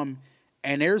are from,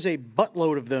 and there's a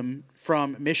buttload of them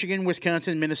from Michigan,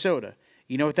 Wisconsin, Minnesota.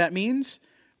 You know what that means?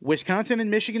 Wisconsin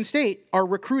and Michigan State are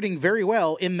recruiting very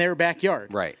well in their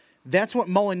backyard. Right. That's what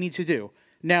Mullin needs to do.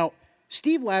 Now,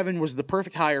 Steve Lavin was the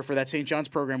perfect hire for that St. John's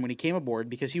program when he came aboard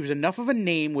because he was enough of a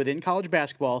name within college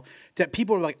basketball that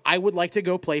people are like, I would like to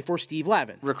go play for Steve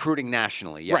Lavin. Recruiting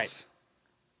nationally, yes. Right.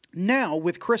 Now,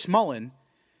 with Chris Mullin,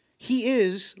 he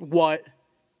is what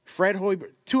Fred Hoiberg,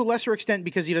 to a lesser extent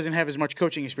because he doesn't have as much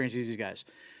coaching experience as these guys,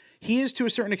 he is to a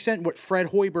certain extent what Fred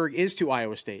Hoiberg is to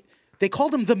Iowa State. They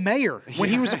called him the mayor when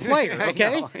he was a player,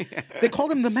 okay? Yeah. They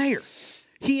called him the mayor.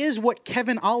 He is what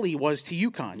Kevin Ollie was to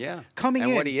UConn. Yeah. Coming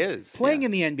and in, what he is. playing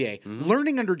in the NBA,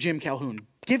 learning under Jim Calhoun,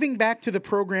 giving back to the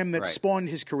program that spawned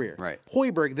his career. Right.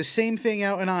 Hoiberg, the same thing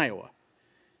out in Iowa.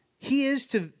 He is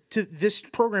to this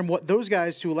program what those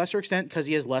guys, to a lesser extent, because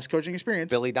he has less coaching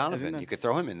experience. Billy Donovan, you could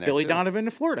throw him in there, Billy too. Donovan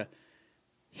to Florida.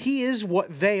 He is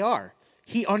what they are.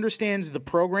 He understands the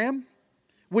program,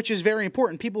 which is very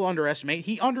important. People underestimate.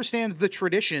 He understands the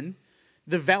tradition,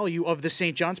 the value of the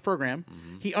St. John's program.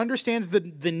 He understands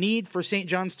the need for St.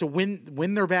 John's to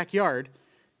win their backyard,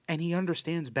 and he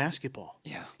understands basketball.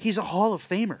 Yeah. He's a Hall of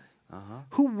Famer.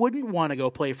 Who wouldn't want to go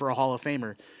play for a Hall of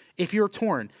Famer if you're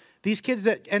torn? These kids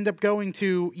that end up going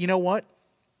to, you know what?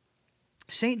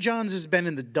 St. John's has been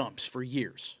in the dumps for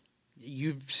years.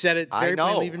 You've said it very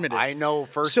plainly, you've admitted. I know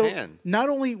firsthand. So not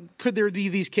only could there be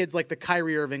these kids like the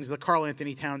Kyrie Irvings, the Karl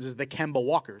Anthony Townses, the Kemba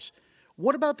Walkers,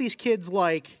 what about these kids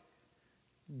like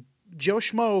Joe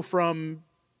Schmo from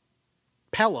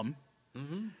Pelham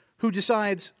who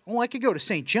decides, I could go to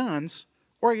St. John's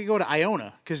or I could go to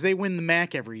Iona because they win the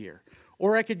MAC every year.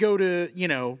 Or I could go to,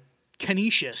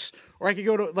 Canisius, or I could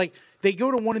go to, they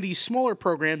go to one of these smaller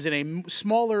programs in a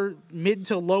smaller mid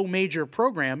to low major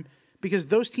program because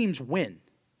those teams win.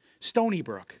 Stony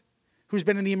Brook, who's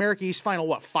been in the America East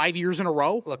Final, 5 years in a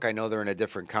row? Look, I know they're in a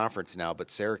different conference now, but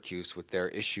Syracuse, with their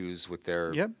issues with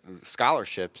their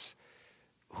scholarships,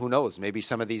 who knows? Maybe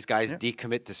some of these guys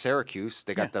decommit to Syracuse.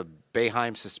 They got the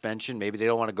Boeheim suspension. Maybe they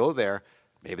don't want to go there.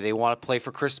 Maybe they want to play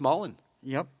for Chris Mullin.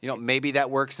 Yep. Maybe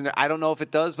that works in there. I don't know if it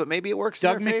does, but maybe it works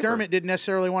Doug in their favor. McDermott didn't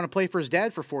necessarily want to play for his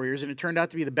dad for 4 years, and it turned out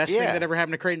to be the best thing that ever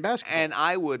happened to Creighton basketball. And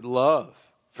I would love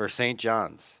for St.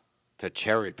 John's to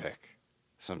cherry pick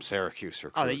some Syracuse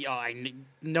recruits.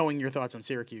 Knowing your thoughts on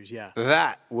Syracuse,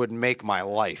 That would make my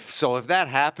life. So if that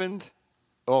happened,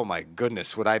 oh my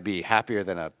goodness, would I be happier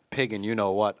than a pig and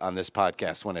you-know-what on this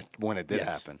podcast when it did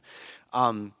happen.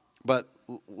 But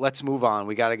let's move on.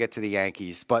 We got to get to the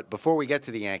Yankees. But before we get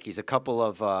to the Yankees, a couple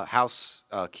of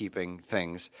housekeeping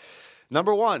things.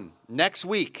 Number one, next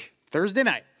week. Thursday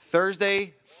night.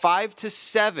 Thursday, 5 to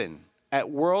 7 at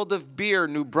World of Beer,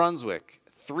 New Brunswick,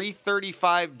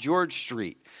 335 George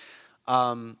Street.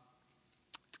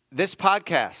 This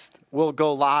podcast will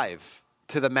go live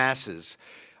to the masses.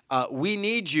 We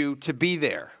need you to be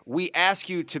there. We ask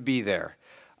you to be there.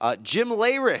 Jim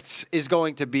Leyritz is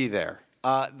going to be there.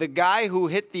 The guy who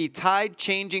hit the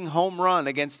tide-changing home run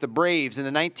against the Braves in the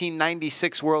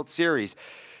 1996 World Series.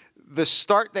 The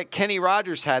start that Kenny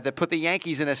Rogers had that put the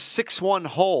Yankees in a 6-1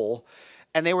 hole,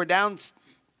 and they were down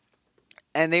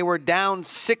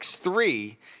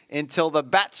 6-3 until the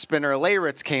bat spinner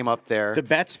Leyritz came up there. The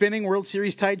bat spinning World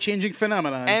Series tide-changing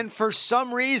phenomenon. And for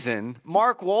some reason,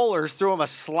 Mark Wohlers threw him a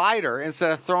slider instead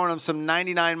of throwing him some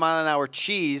 99-mile-an-hour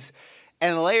cheese,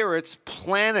 and Leyritz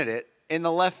planted it in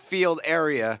the left field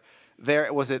area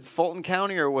there. Was it Fulton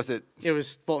County or was it? It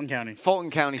was Fulton County.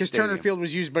 Fulton County Because Stadium. Turner Field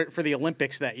was used for the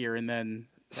Olympics that year, and then.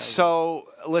 So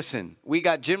listen, we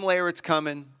got Jim Leyritz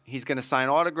coming. He's going to sign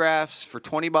autographs for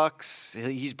 $20.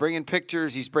 He's bringing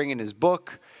pictures. He's bringing his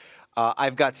book.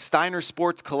 I've got Steiner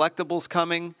Sports Collectibles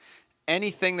coming.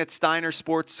 Anything that Steiner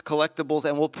Sports Collectibles,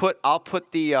 and I'll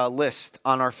put the list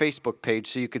on our Facebook page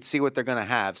so you could see what they're going to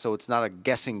have. So it's not a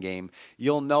guessing game.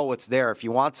 You'll know what's there. If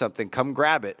you want something, come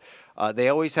grab it. They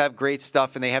always have great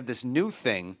stuff, and they have this new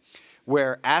thing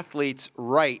where athletes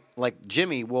write, like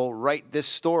Jimmy will write this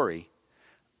story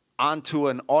onto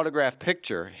an autographed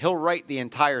picture. He'll write the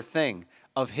entire thing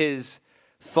of his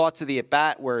thoughts of the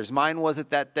at-bat, where his mind was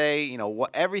at that day,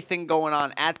 everything going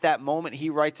on at that moment, he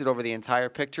writes it over the entire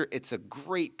picture. It's a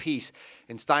great piece,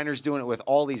 and Steiner's doing it with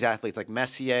all these athletes, like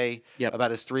Messier, about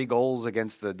his 3 goals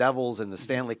against the Devils and the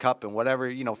Stanley Cup and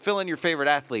whatever. Fill in your favorite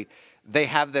athlete. They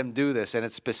have them do this, and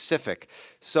it's specific.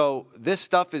 So this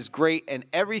stuff is great, and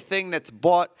everything that's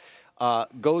bought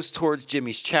goes towards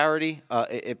Jimmy's charity.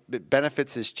 It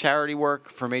benefits his charity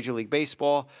work for Major League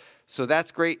Baseball. So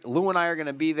that's great. Lou and I are going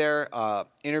to be there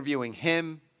interviewing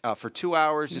him for 2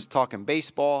 hours, just talking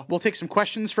baseball. We'll take some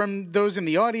questions from those in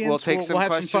the audience. We'll have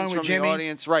questions some fun with Jimmy. Jimmy. The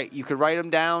audience. Right. You could write them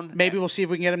down. Maybe we'll see if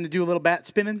we can get him to do a little bat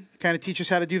spinning, kind of teach us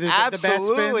how to do the bat spin.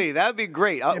 Absolutely. That would be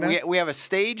great. We have a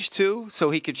stage, too, so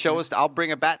he could show us. I'll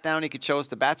bring a bat down. He could show us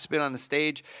the bat spin on the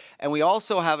stage. And we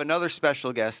also have another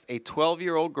special guest, a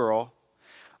 12-year-old girl.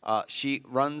 She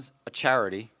runs a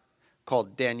charity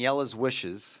called Daniela's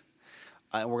Wishes.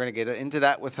 And we're going to get into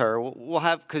that with her. We'll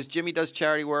have, because Jimmy does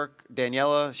charity work.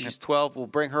 Daniela, she's 12. We'll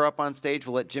bring her up on stage.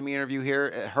 We'll let Jimmy interview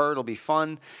her. It'll be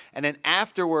fun. And then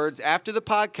afterwards, after the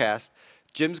podcast,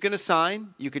 Jim's going to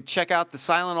sign. You could check out the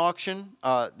silent auction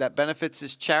that benefits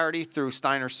his charity through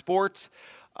Steiner Sports.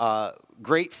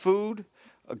 Great food,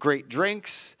 great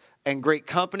drinks, and great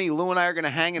company. Lou and I are going to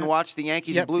hang and watch the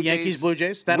Yankees and Blue Jays. Yankees Blue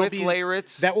Jays. With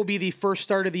Leyritz. That will be the first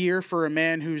start of the year for a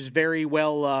man who's very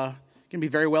well going to be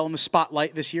very well in the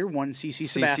spotlight this year. One CC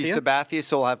Sabathia.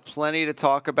 So we'll have plenty to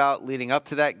talk about leading up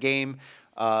to that game.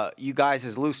 You guys,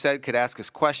 as Lou said, could ask us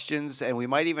questions, and we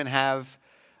might even have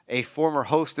a former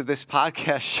host of this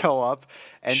podcast show up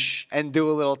and do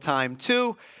a little time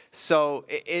too. So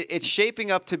it's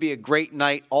shaping up to be a great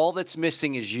night. All that's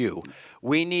missing is you.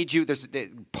 We need you.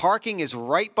 Parking is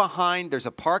right behind. There's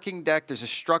a parking deck. There's a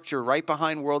structure right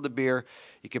behind World of Beer.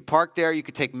 You could park there. You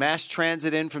could take mass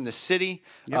transit in from the city.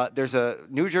 Yep. There's a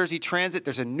New Jersey Transit.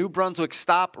 There's a New Brunswick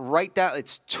stop right down.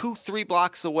 It's 2-3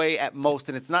 blocks away at most,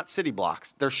 and it's not city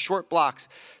blocks. They're short blocks.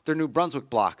 They're New Brunswick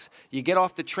blocks. You get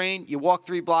off the train. You walk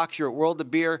 3 blocks. You're at World of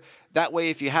Beer. That way,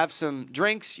 if you have some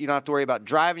drinks, you don't have to worry about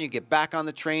driving. You get back on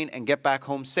the train and get back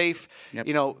home safe. Yep.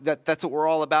 That's what we're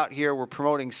all about here. We're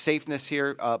promoting safeness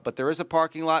here. But there is a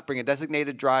parking lot. Bring a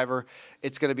designated driver.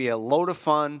 It's going to be a load of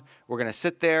fun. We're going to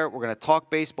sit there. We're going to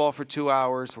talk baseball for 2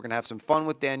 hours. We're going to have some fun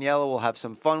with Daniela. We'll have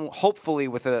some fun, hopefully,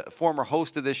 with a former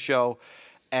host of this show.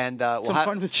 And we'll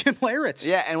fun with Jim Leyritz.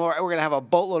 Yeah, and we're going to have a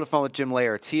boatload of fun with Jim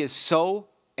Leyritz. He is so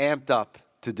amped up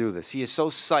to do this. He is so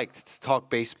psyched to talk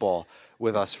baseball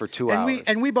with us for 2 hours.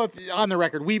 And we both, on the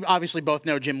record, we obviously both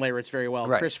know Jim Leyritz very well.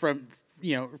 Right. Chris from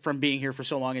being here for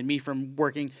so long, and me from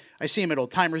working. I see him at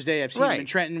Old Timers Day. I've seen him in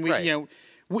Trenton.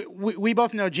 We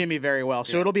both know Jimmy very well,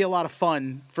 so it'll be a lot of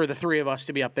fun for the three of us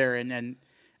to be up there and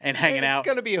hanging out. It's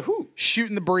going to be a hoot.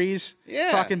 Shooting the breeze,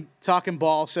 talking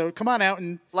ball. So come on out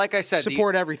and, like I said,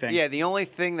 support everything. Yeah, the only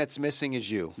thing that's missing is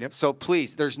you. Yep. So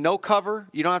please, there's no cover.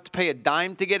 You don't have to pay a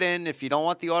dime to get in. If you don't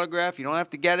want the autograph, you don't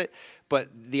have to get it. But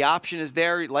the option is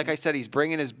there. Like I said, he's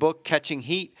bringing his book, Catching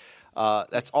Heat.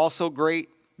 That's also great.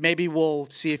 Maybe we'll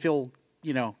see if he'll,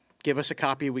 give us a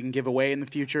copy we can give away in the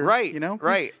future. Right,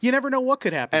 right. You never know what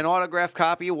could happen. An autograph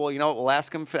copy, well, we'll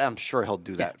ask him for that. I'm sure he'll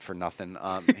do that for nothing.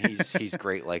 He's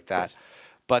great like that.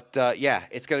 But,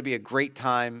 it's going to be a great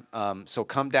time. So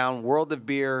come down, World of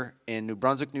Beer in New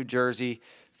Brunswick, New Jersey,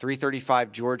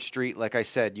 335 George Street. Like I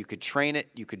said, you could train it,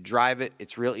 you could drive it.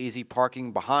 It's real easy,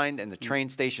 parking behind, and the train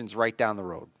station's right down the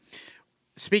road.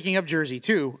 Speaking of Jersey,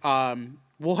 too,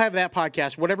 we'll have that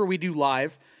podcast. Whatever we do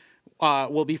live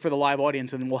will be for the live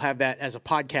audience, and then we'll have that as a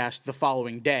podcast the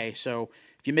following day. So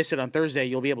if you miss it on Thursday,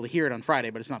 you'll be able to hear it on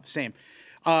Friday, but it's not the same.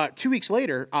 2 weeks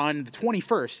later, on the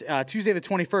 21st, Tuesday the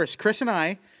 21st, Chris and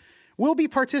I will be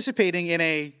participating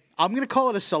in I'm going to call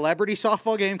it a celebrity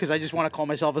softball game because I just want to call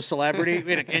myself a celebrity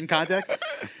in context.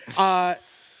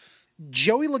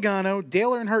 Joey Logano,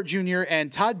 Dale Earnhardt Jr.,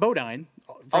 and Todd Bodine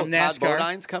from NASCAR. Todd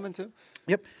Bodine's coming too?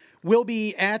 Yep. We'll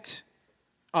be at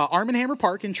Arm & Hammer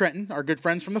Park in Trenton. Our good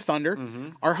friends from the Thunder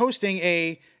are hosting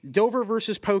a Dover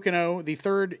versus Pocono, the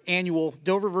third annual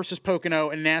Dover versus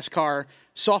Pocono and NASCAR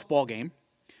softball game.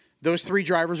 Those three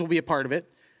drivers will be a part of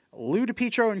it. Lou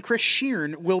DiPietro and Chris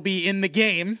Shearn will be in the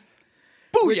game.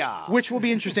 Booyah! Which will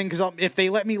be interesting because if they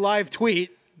let me live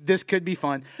tweet, this could be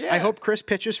fun. Yeah. I hope Chris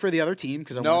pitches for the other team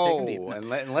because I want to take him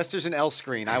deep. Unless there's an L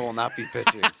screen, I will not be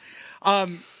pitching.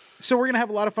 So we're going to have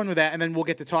a lot of fun with that, and then we'll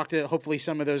get to talk to hopefully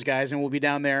some of those guys, and we'll be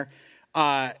down there.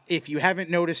 If you haven't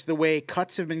noticed the way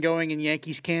cuts have been going in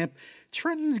Yankees camp,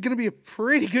 Trenton's going to be a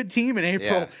pretty good team in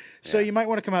April. So you might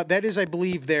want to come out. That is, I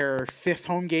believe, their fifth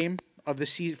home game of the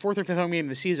season, fourth or fifth home game of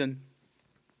the season.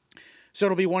 So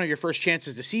it'll be one of your first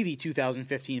chances to see the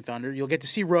 2015 Thunder. You'll get to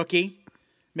see Rookie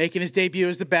making his debut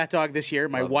as the Bat Dog this year.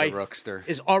 My wife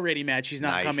is already mad she's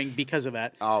not coming because of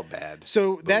that. Oh, bad.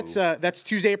 So that's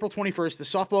Tuesday, April 21st. The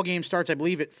softball game starts, I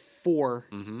believe, at 4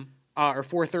 or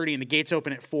 4:30, and the gates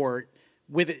open at 4.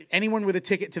 With anyone with a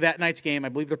ticket to that night's game, I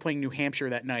believe they're playing New Hampshire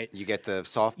that night. You get the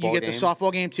softball game? You get the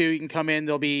softball game, too. You can come in.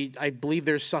 There'll be, I believe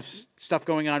there's stuff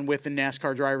going on with the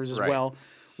NASCAR drivers as well.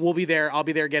 We'll be there. I'll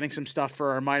be there getting some stuff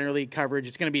for our minor league coverage.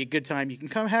 It's going to be a good time. You can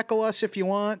come heckle us if you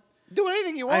want. Do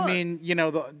anything you want. I mean,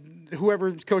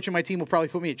 whoever's coaching my team will probably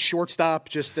put me at shortstop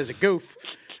just as a goof.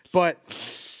 But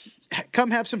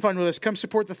come have some fun with us. Come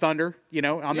support the Thunder,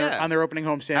 on their opening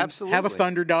homestand. Absolutely. Have a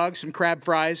Thunder dog, some crab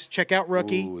fries. Check out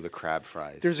Rookie. Ooh, the crab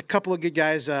fries. There's a couple of good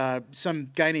guys. Some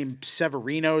guy named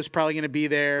Severino is probably going to be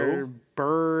there. Who?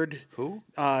 Bird. Who?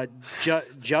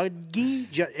 Judgy?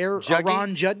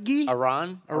 Aron Judgy?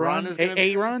 Aron is going to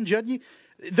be Aron Judgy?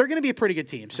 They're going to be a pretty good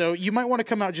team. So you might want to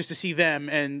come out just to see them,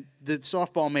 and the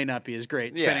softball may not be as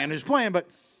great, depending on who's playing, but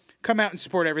come out and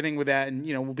support everything with that, and,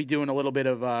 we'll be doing a little bit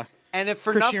of and if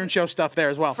for Chris Shearn show stuff there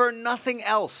as well. For nothing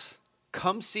else,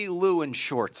 come see Lou in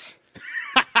shorts.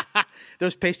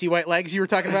 Those pasty white legs you were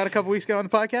talking about a couple weeks ago on the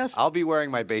podcast? I'll be wearing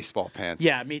my baseball pants.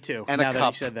 Yeah, me too. And now a that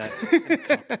cup. you said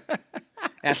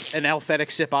that. An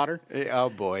athletic sip otter. Oh,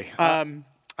 boy.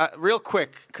 Real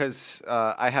quick, because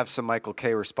I have some Michael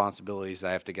K. responsibilities that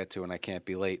I have to get to, and I can't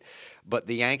be late. But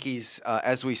the Yankees,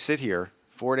 as we sit here,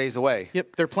 4 days away.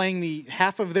 Yep, they're playing the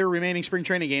half of their remaining spring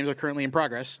training games are currently in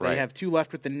progress. They have 2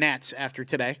 left with the Nats after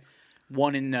today.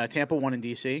 1 in Tampa, 1 in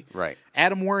D.C. Right.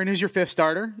 Adam Warren is your 5th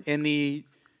starter in the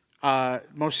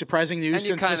most surprising news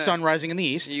since the sun rising in the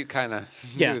East. You kind of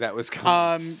knew that was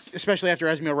coming. Especially after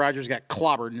Esmil Rogers got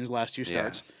clobbered in his last 2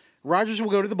 starts. Yeah. Rogers will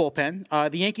go to the bullpen.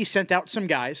 The Yankees sent out some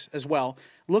guys as well.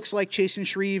 Looks like Chasen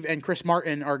Shreve and Chris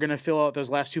Martin are going to fill out those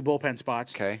last 2 bullpen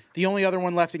spots. Okay. The only other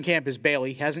one left in camp is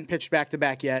Bailey. Hasn't pitched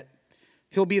back-to-back yet.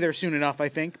 He'll be there soon enough, I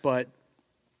think, but...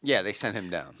 Yeah, they sent him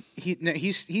down.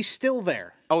 He's still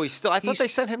there. Oh, he's still... I thought they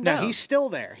sent him down. No, he's still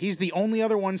there. He's the only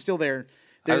other one still there.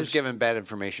 I was given bad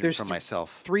information from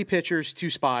myself. 3 pitchers, 2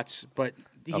 spots, but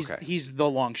he's the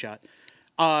long shot.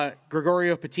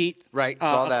 Gregorio Petit,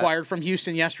 saw that. acquired from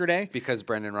Houston yesterday. Because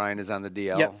Brendan Ryan is on the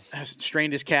DL. Yep,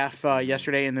 strained his calf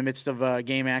yesterday in the midst of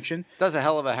game action. Does a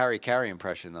hell of a Harry Carey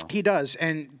impression, though. He does,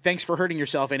 and thanks for hurting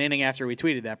yourself an inning after we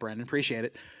tweeted that, Brendan. Appreciate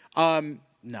it.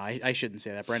 No, I shouldn't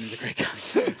say that. Brendan's a great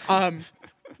guy.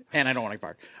 And I don't want to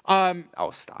get fired.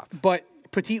 Oh, stop. But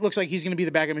Petit looks like he's going to be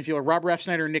the backup midfielder. Rob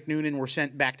Refsnyder and Nick Noonan were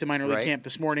sent back to minor league camp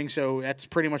this morning, so that's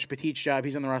pretty much Petit's job.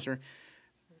 He's on the roster.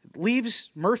 Leaves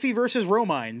Murphy versus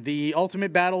Romine, the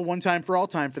ultimate battle one time for all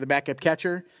time for the backup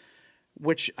catcher,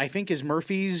 which I think is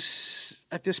Murphy's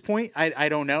at this point. I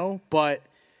don't know, but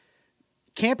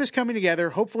camp is coming together.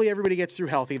 Hopefully everybody gets through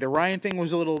healthy. The Ryan thing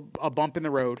was a bump in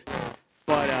the road,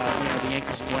 but the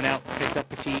Yankees went out, picked up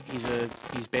Petit.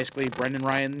 He's basically Brendan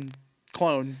Ryan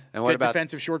clone. And what about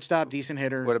defensive shortstop, decent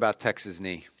hitter? What about Texas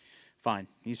knee? Fine.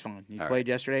 He's fine. He played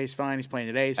yesterday. He's fine. He's playing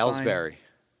today. He's Ellsbury fine.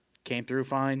 Came through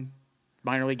fine.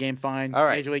 Minor league game fine. All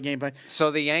right. Major league game fine. So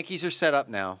the Yankees are set up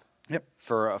now. Yep.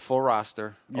 For a full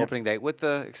roster opening day, with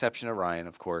the exception of Ryan,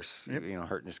 of course,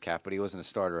 hurting his cap, but he wasn't a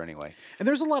starter anyway. And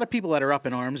there's a lot of people that are up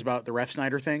in arms about the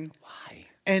Refsnyder thing. Why?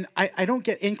 And I don't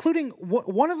get, including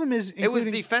one of them is. It was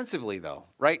defensively, though,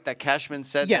 right? That Cashman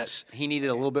said that he needed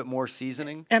a little bit more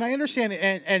seasoning. And I understand,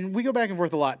 and we go back and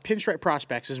forth a lot. Pinstripe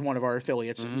Prospects is one of our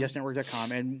affiliates,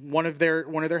 YesNetwork.com, and one of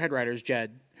their head writers,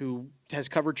 Jed, who has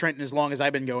covered Trenton as long as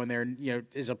I've been going there, and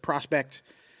is a prospect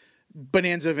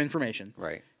bonanza of information.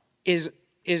 Right. Is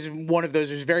one of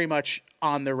those who's very much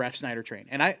on the Refsnyder train,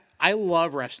 and I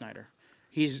love Refsnyder.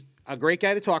 He's a great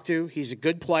guy to talk to. He's a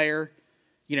good player.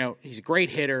 He's a great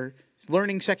hitter. He's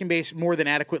learning second base more than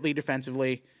adequately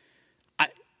defensively.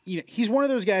 He's one of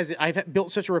those guys that I've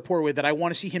built such a rapport with that I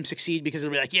want to see him succeed because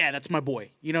it'll be like, yeah, that's my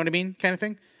boy. You know what I mean? Kind of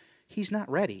thing. He's not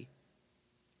ready,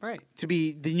 to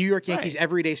be the New York Yankees'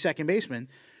 everyday second baseman,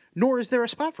 nor is there a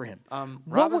spot for him.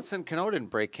 Robinson Cano didn't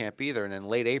break camp either, and in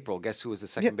late April, guess who was the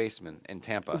second baseman in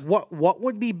Tampa? What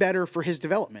would be better for his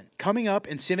development? Coming up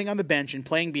and sitting on the bench and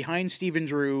playing behind Stephen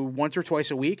Drew once or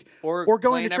twice a week, or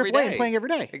going to AAA and playing every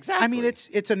day? Exactly. I mean,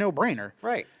 it's a no-brainer.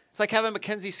 Right. It's like having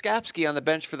Mackenzie Skapsky on the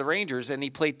bench for the Rangers, and he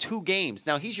played 2 games.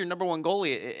 Now, he's your number one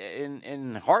goalie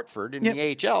in Hartford in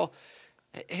the AHL.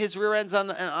 His rear end's on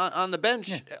the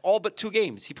bench all but 2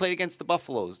 games. He played against the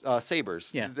Buffaloes,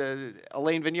 Sabres. Yeah.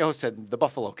 Alain Vigneault said the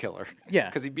Buffalo killer. Yeah.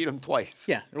 Because he beat him twice.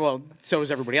 Yeah. Well, so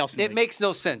is everybody else. It makes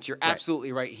no sense. You're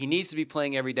absolutely right. He needs to be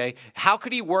playing every day. How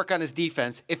could he work on his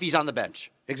defense if he's on the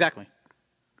bench? Exactly.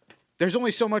 There's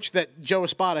only so much that Joe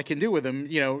Espada can do with him,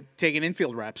 taking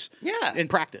infield reps in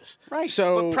practice. Right.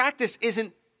 So, but practice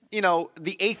isn't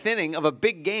the 8th inning of a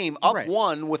big game, up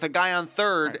 1 with a guy on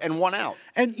third and 1 out.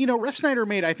 And, Refsnyder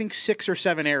made, I think, 6 or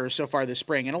 7 errors so far this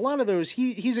spring. And a lot of those,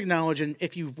 he's acknowledged, and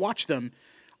if you watch them,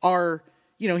 are,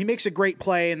 he makes a great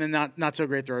play and then not so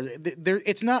great throw.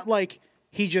 It's not like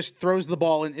he just throws the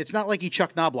ball, and it's not like he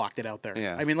Chuck Knoblocked it out there.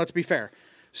 Yeah. I mean, let's be fair.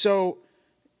 So,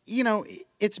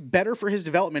 it's better for his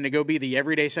development to go be the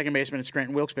everyday second baseman at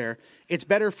Scranton Wilkes-Barre. It's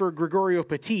better for Gregorio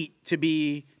Petit to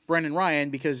be Brendan Ryan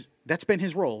because that's been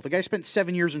his role. The guy spent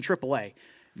 7 years in AAA.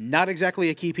 Not exactly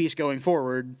a key piece going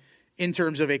forward in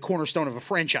terms of a cornerstone of a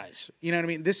franchise. You know what I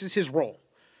mean? This is his role.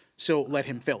 So let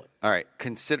him fill it. All right.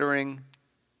 Considering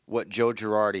what Joe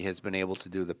Girardi has been able to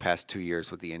do the past 2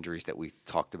 years with the injuries that we've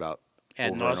talked about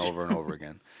over and over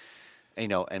again.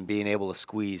 And being able to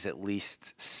squeeze at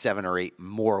least 7 or 8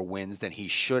 more wins than he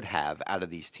should have out of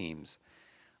these teams.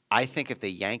 I think if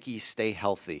the Yankees stay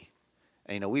healthy,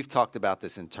 and we've talked about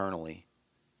this internally,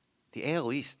 the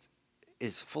AL East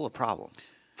is full of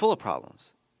problems. Full of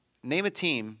problems. Name a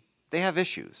team, they have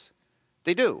issues.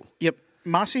 They do. Yep.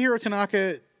 Masahiro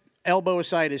Tanaka, elbow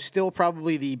aside, is still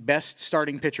probably the best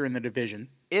starting pitcher in the division.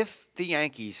 If the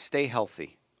Yankees stay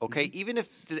healthy, even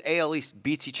if the AL East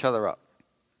beats each other up,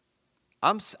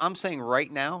 I'm saying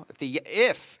right now,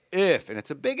 if, and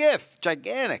it's a big if,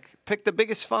 gigantic, pick the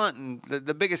biggest font and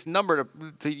the biggest number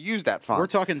to use that font. We're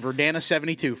talking Verdana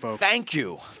 72, folks. Thank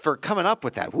you for coming up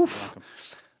with that. Woof.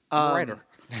 I'm a writer.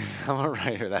 I'm a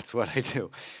writer. That's what I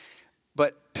do.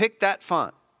 But pick that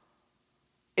font.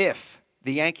 If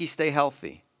the Yankees stay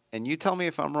healthy, and you tell me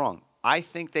if I'm wrong, I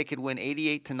think they could win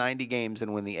 88 to 90 games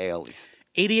and win the AL East.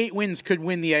 88 wins could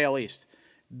win the AL East.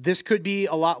 This could be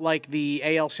a lot like the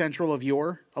AL Central of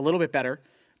yore, a little bit better,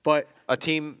 but a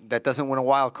team that doesn't win a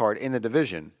wild card in the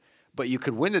division, but you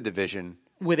could win the division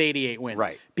with 88 wins,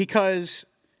 right? Because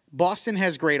Boston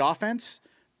has great offense,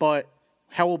 but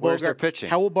how will pitching?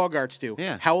 How will Bogarts do?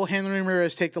 Yeah. How will Henry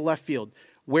Ramirez take the left field?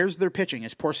 Where's their pitching?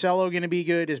 Is Porcello going to be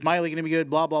good? Is Miley going to be good?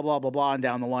 Blah blah blah blah blah, and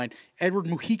down the line. Edward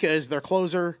Mujica is their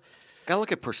closer. Got to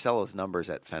look at Porcello's numbers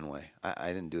at Fenway. I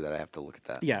didn't do that. I have to look at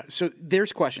that. Yeah, so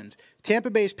there's questions. Tampa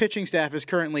Bay's pitching staff is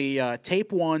currently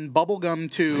Tape 1, Bubblegum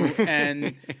 2,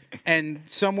 and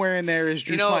somewhere in there is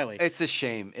Drew Smiley. It's a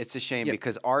shame. It's a shame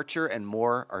because Archer and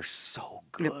Moore are so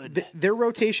good. Their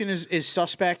rotation is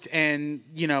suspect, and,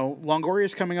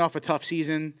 Longoria's coming off a tough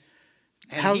season.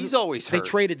 And he's always hurt. They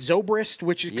traded Zobrist,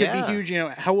 which could be huge.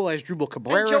 How will Asdrubal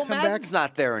Cabrera Joe come Madden's back?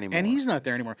 not there anymore. And he's not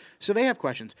there anymore. So they have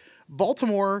questions.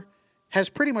 Baltimore has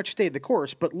pretty much stayed the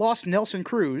course, but lost Nelson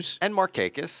Cruz. And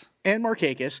Markakis.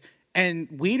 And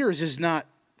Wieters is not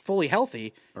fully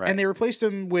healthy. Right. And they replaced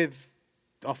him with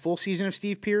a full season of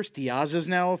Steve Pearce. Diaz is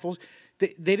now a full.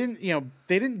 They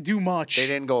didn't do much. They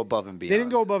didn't go above and beyond. They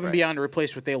didn't go above and beyond to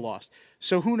replace what they lost.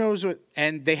 So who knows what?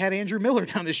 And they had Andrew Miller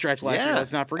down the stretch last year.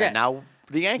 Let's not forget. And now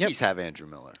the Yankees have Andrew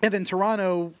Miller. And then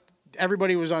Toronto,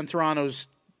 everybody was on Toronto's,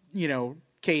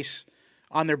 case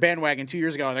on their bandwagon 2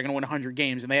 years ago. They're going to win 100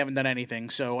 games, and they haven't done anything.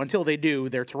 So until they do,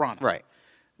 they're Toronto. Right.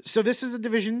 So this is a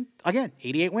division, again,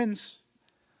 88 wins.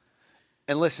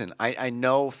 And listen, I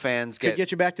know fans Could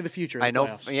get you back to the future. I know.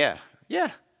 Playoffs. Yeah.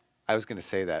 I was going to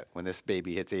say that when this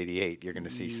baby hits 88, you're going to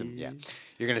see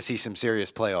you're going to see some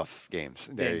serious playoff games.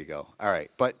 There you go. All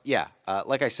right. But yeah,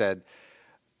 like I said,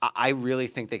 I really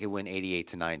think they could win 88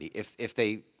 to 90.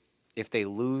 If they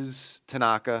lose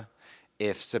Tanaka,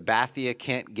 if Sabathia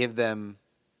can't give them,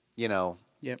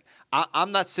 Yep.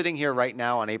 I'm not sitting here right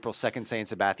now on April 2nd saying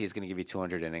Sabathia is going to give you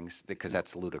 200 innings because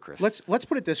that's ludicrous. Let's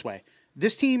put it this way.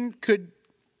 This team could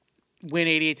win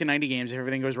 88 to 90 games if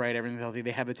everything goes right, everything's healthy,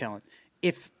 they have the talent.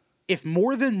 If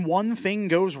more than one thing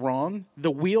goes wrong,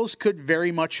 the wheels could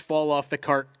very much fall off the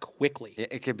cart quickly.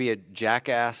 It could be a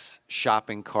jackass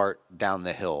shopping cart down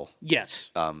the hill.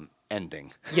 Yes.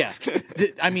 Ending. Yeah.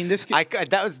 This could,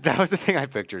 that was the thing I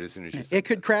pictured as soon as you said it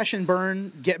could crash and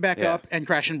burn, get back up, and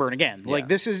crash and burn again. Like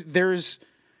there's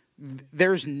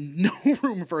no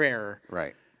room for error.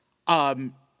 Right.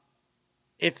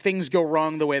 If things go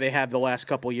wrong the way they have the last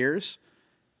couple years,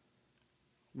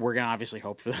 we're gonna obviously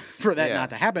hope for that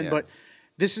not to happen. But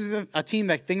this is a team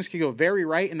that things could go very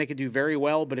right and they could do very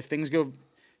well. But if things go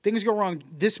wrong,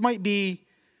 this might be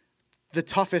the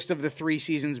toughest of the 3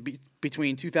 seasons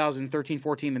between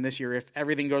 2013-14 and this year. If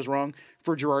everything goes wrong,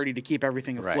 for Girardi to keep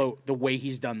everything afloat the way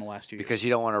he's done the last 2 years. Because you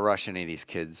don't want to rush any of these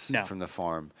kids from the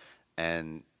farm,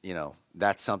 and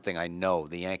that's something I know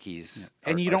the Yankees.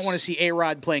 And you don't want to see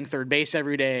A-Rod playing third base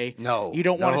every day. No, you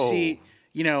don't want to see.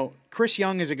 Chris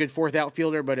Young is a good fourth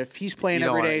outfielder, but if he's playing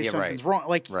every day, something's wrong.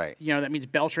 Like, that means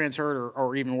Beltran's hurt,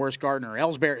 or even worse, Gardner or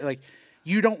Ellsbury. Like,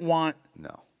 you don't want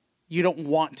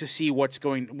to see what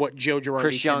Joe Girardi.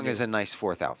 Chris Young is a nice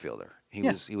fourth outfielder.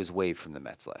 He was waived from the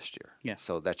Mets last year. Yeah.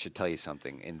 So that should tell you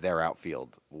something in their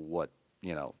outfield.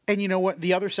 And you know what?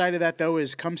 The other side of that though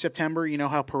is come September. You know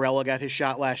how Pirella got his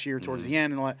shot last year towards the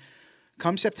end and all that.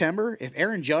 Come September, if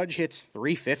Aaron Judge hits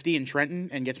 350 in Trenton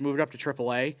and gets moved up to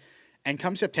AAA. And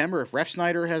come September, if Ref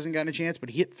Snyder hasn't gotten a chance,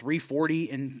 but he hit 340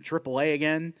 in AAA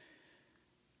again,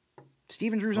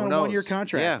 Steven Drew's on a 1-year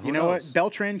contract. Yeah, you know what?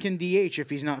 Beltran can DH if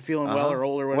he's not feeling well or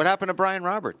old or whatever. What happened to Brian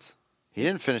Roberts? He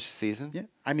didn't finish the season. Yeah,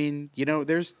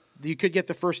 you could get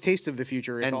the first taste of the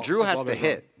future. And Drew has to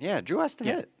hit. Yeah, Drew has to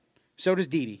hit. So does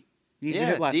Didi. Needs to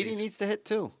hit lefties. Didi needs to hit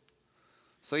too.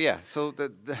 So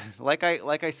like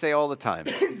I say all the time,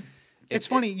 it's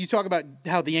funny you talk about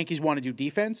how the Yankees want to do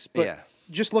defense, but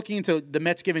just looking into the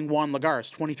Mets giving Juan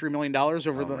Lagares $23 million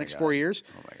over the next 4 years.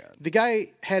 Oh my God! The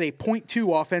guy had a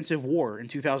 .2 offensive WAR in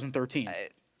 2013.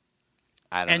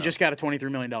 I don't know. Just got a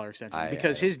 $23 million extension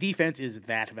because his defense is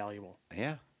that valuable.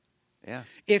 Yeah.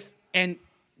 And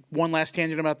one last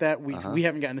tangent about that we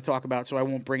haven't gotten to talk about, so I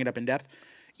won't bring it up in depth.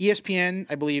 ESPN,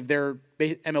 I believe their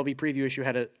MLB preview issue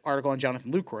had an article on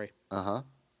Jonathan Lucroy,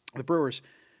 the Brewers,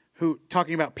 who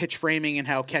talking about pitch framing and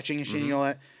how catching and shooting and all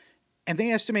that. And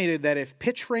they estimated that if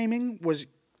pitch framing was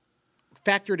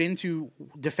factored into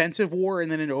defensive WAR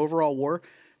and then into overall WAR,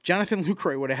 Jonathan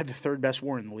Lucroy would have had the third best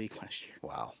WAR in the league last year.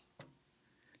 Wow.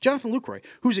 Jonathan Lucroy,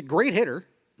 who's a great hitter,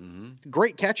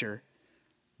 great catcher,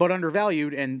 but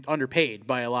undervalued and underpaid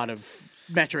by a lot of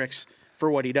metrics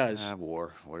for what he does.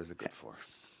 WAR, what is it good for?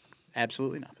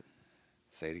 Absolutely nothing.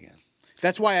 Say it again.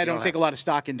 That's why I don't take a lot of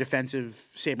stock in defensive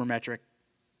sabermetric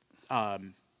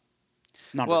numbers.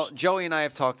 Well, Joey and I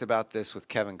have talked about this with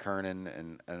Kevin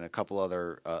Kernan and a couple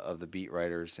other of the beat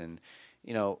writers. And,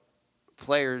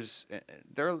 players,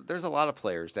 there's a lot of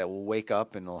players that will wake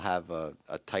up and they'll have a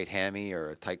tight hammy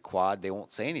or a tight quad. They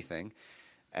won't say anything.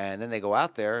 And then they go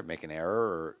out there, make an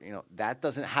error, or,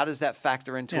 how does that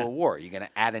factor into a WAR? Are you going to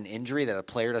add an injury that a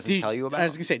player doesn't tell you about? I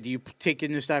was going to say, do you take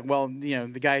into stock,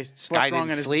 the guy slept wrong on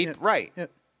his sleep? Right. Yeah.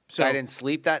 So, guy didn't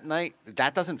sleep that night.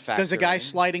 That doesn't factor. Does a guy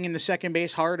sliding into second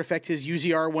base hard affect his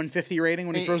UZR 150 rating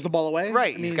when he throws the ball away?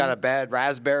 Right. He's got a bad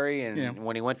raspberry, and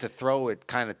when he went to throw, it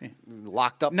kind of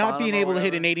locked up. Not being able to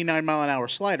hit an 89-mile-an-hour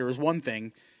slider is one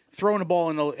thing. Throwing a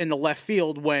ball in the left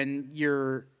field when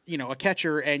you're a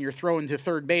catcher and you're throwing to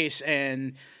third base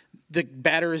and the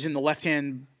batter is in the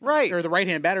left-hand right or the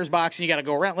right-hand batter's box, and you got to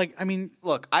go around. Like, I mean,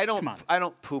 look, I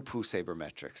don't poo-poo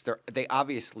sabermetrics. They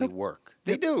obviously work.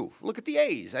 They do. Look at the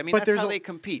A's. I mean, that's how they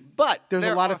compete. But there's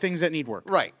a lot of things that need work.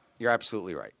 Right. You're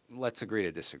absolutely right. Let's agree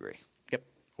to disagree. Yep.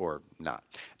 Or not.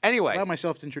 Anyway. Allow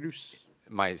myself to introduce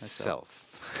myself.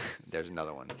 There's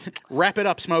another one. Wrap it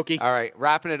up, Smokey. All right,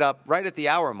 wrapping it up right at the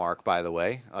hour mark, by the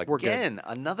way. We're good. Again,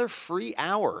 another free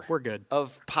hour We're good.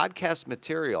 of podcast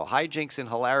material, hijinks and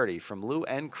hilarity from Lou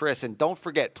and Chris. And don't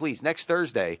forget, please, next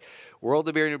Thursday, World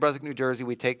of Beer, New Brunswick, New Jersey.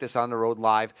 We take this on the road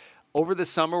live. Over the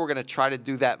summer, we're going to try to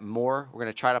do that more. We're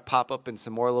going to try to pop up in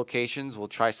some more locations. We'll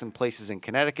try some places in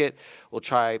Connecticut. We'll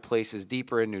try places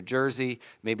deeper in New Jersey,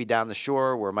 maybe down the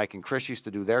shore where Mike and Chris used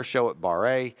to do their show at Bar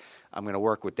A. I'm going to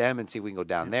work with them and see if we can go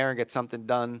down there and get something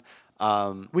done.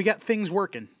 We got things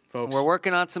working, folks. We're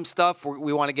working on some stuff.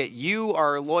 We want to get you,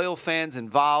 our loyal fans,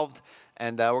 involved,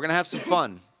 and we're going to have some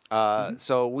fun.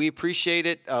 So we appreciate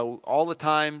it all the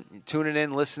time, tuning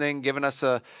in, listening, giving us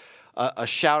a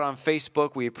shout on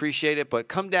Facebook. We appreciate it. But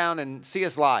come down and see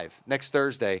us live next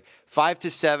Thursday, 5 to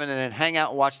 7, and then hang out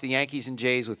and watch the Yankees and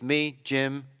Jays with me,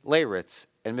 Jim Leyritz,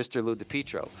 and Mr. Lou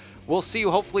DiPietro. We'll see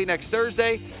you hopefully next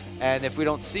Thursday. And if we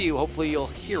don't see you, hopefully you'll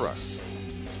hear us.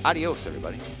 Adios,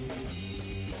 everybody.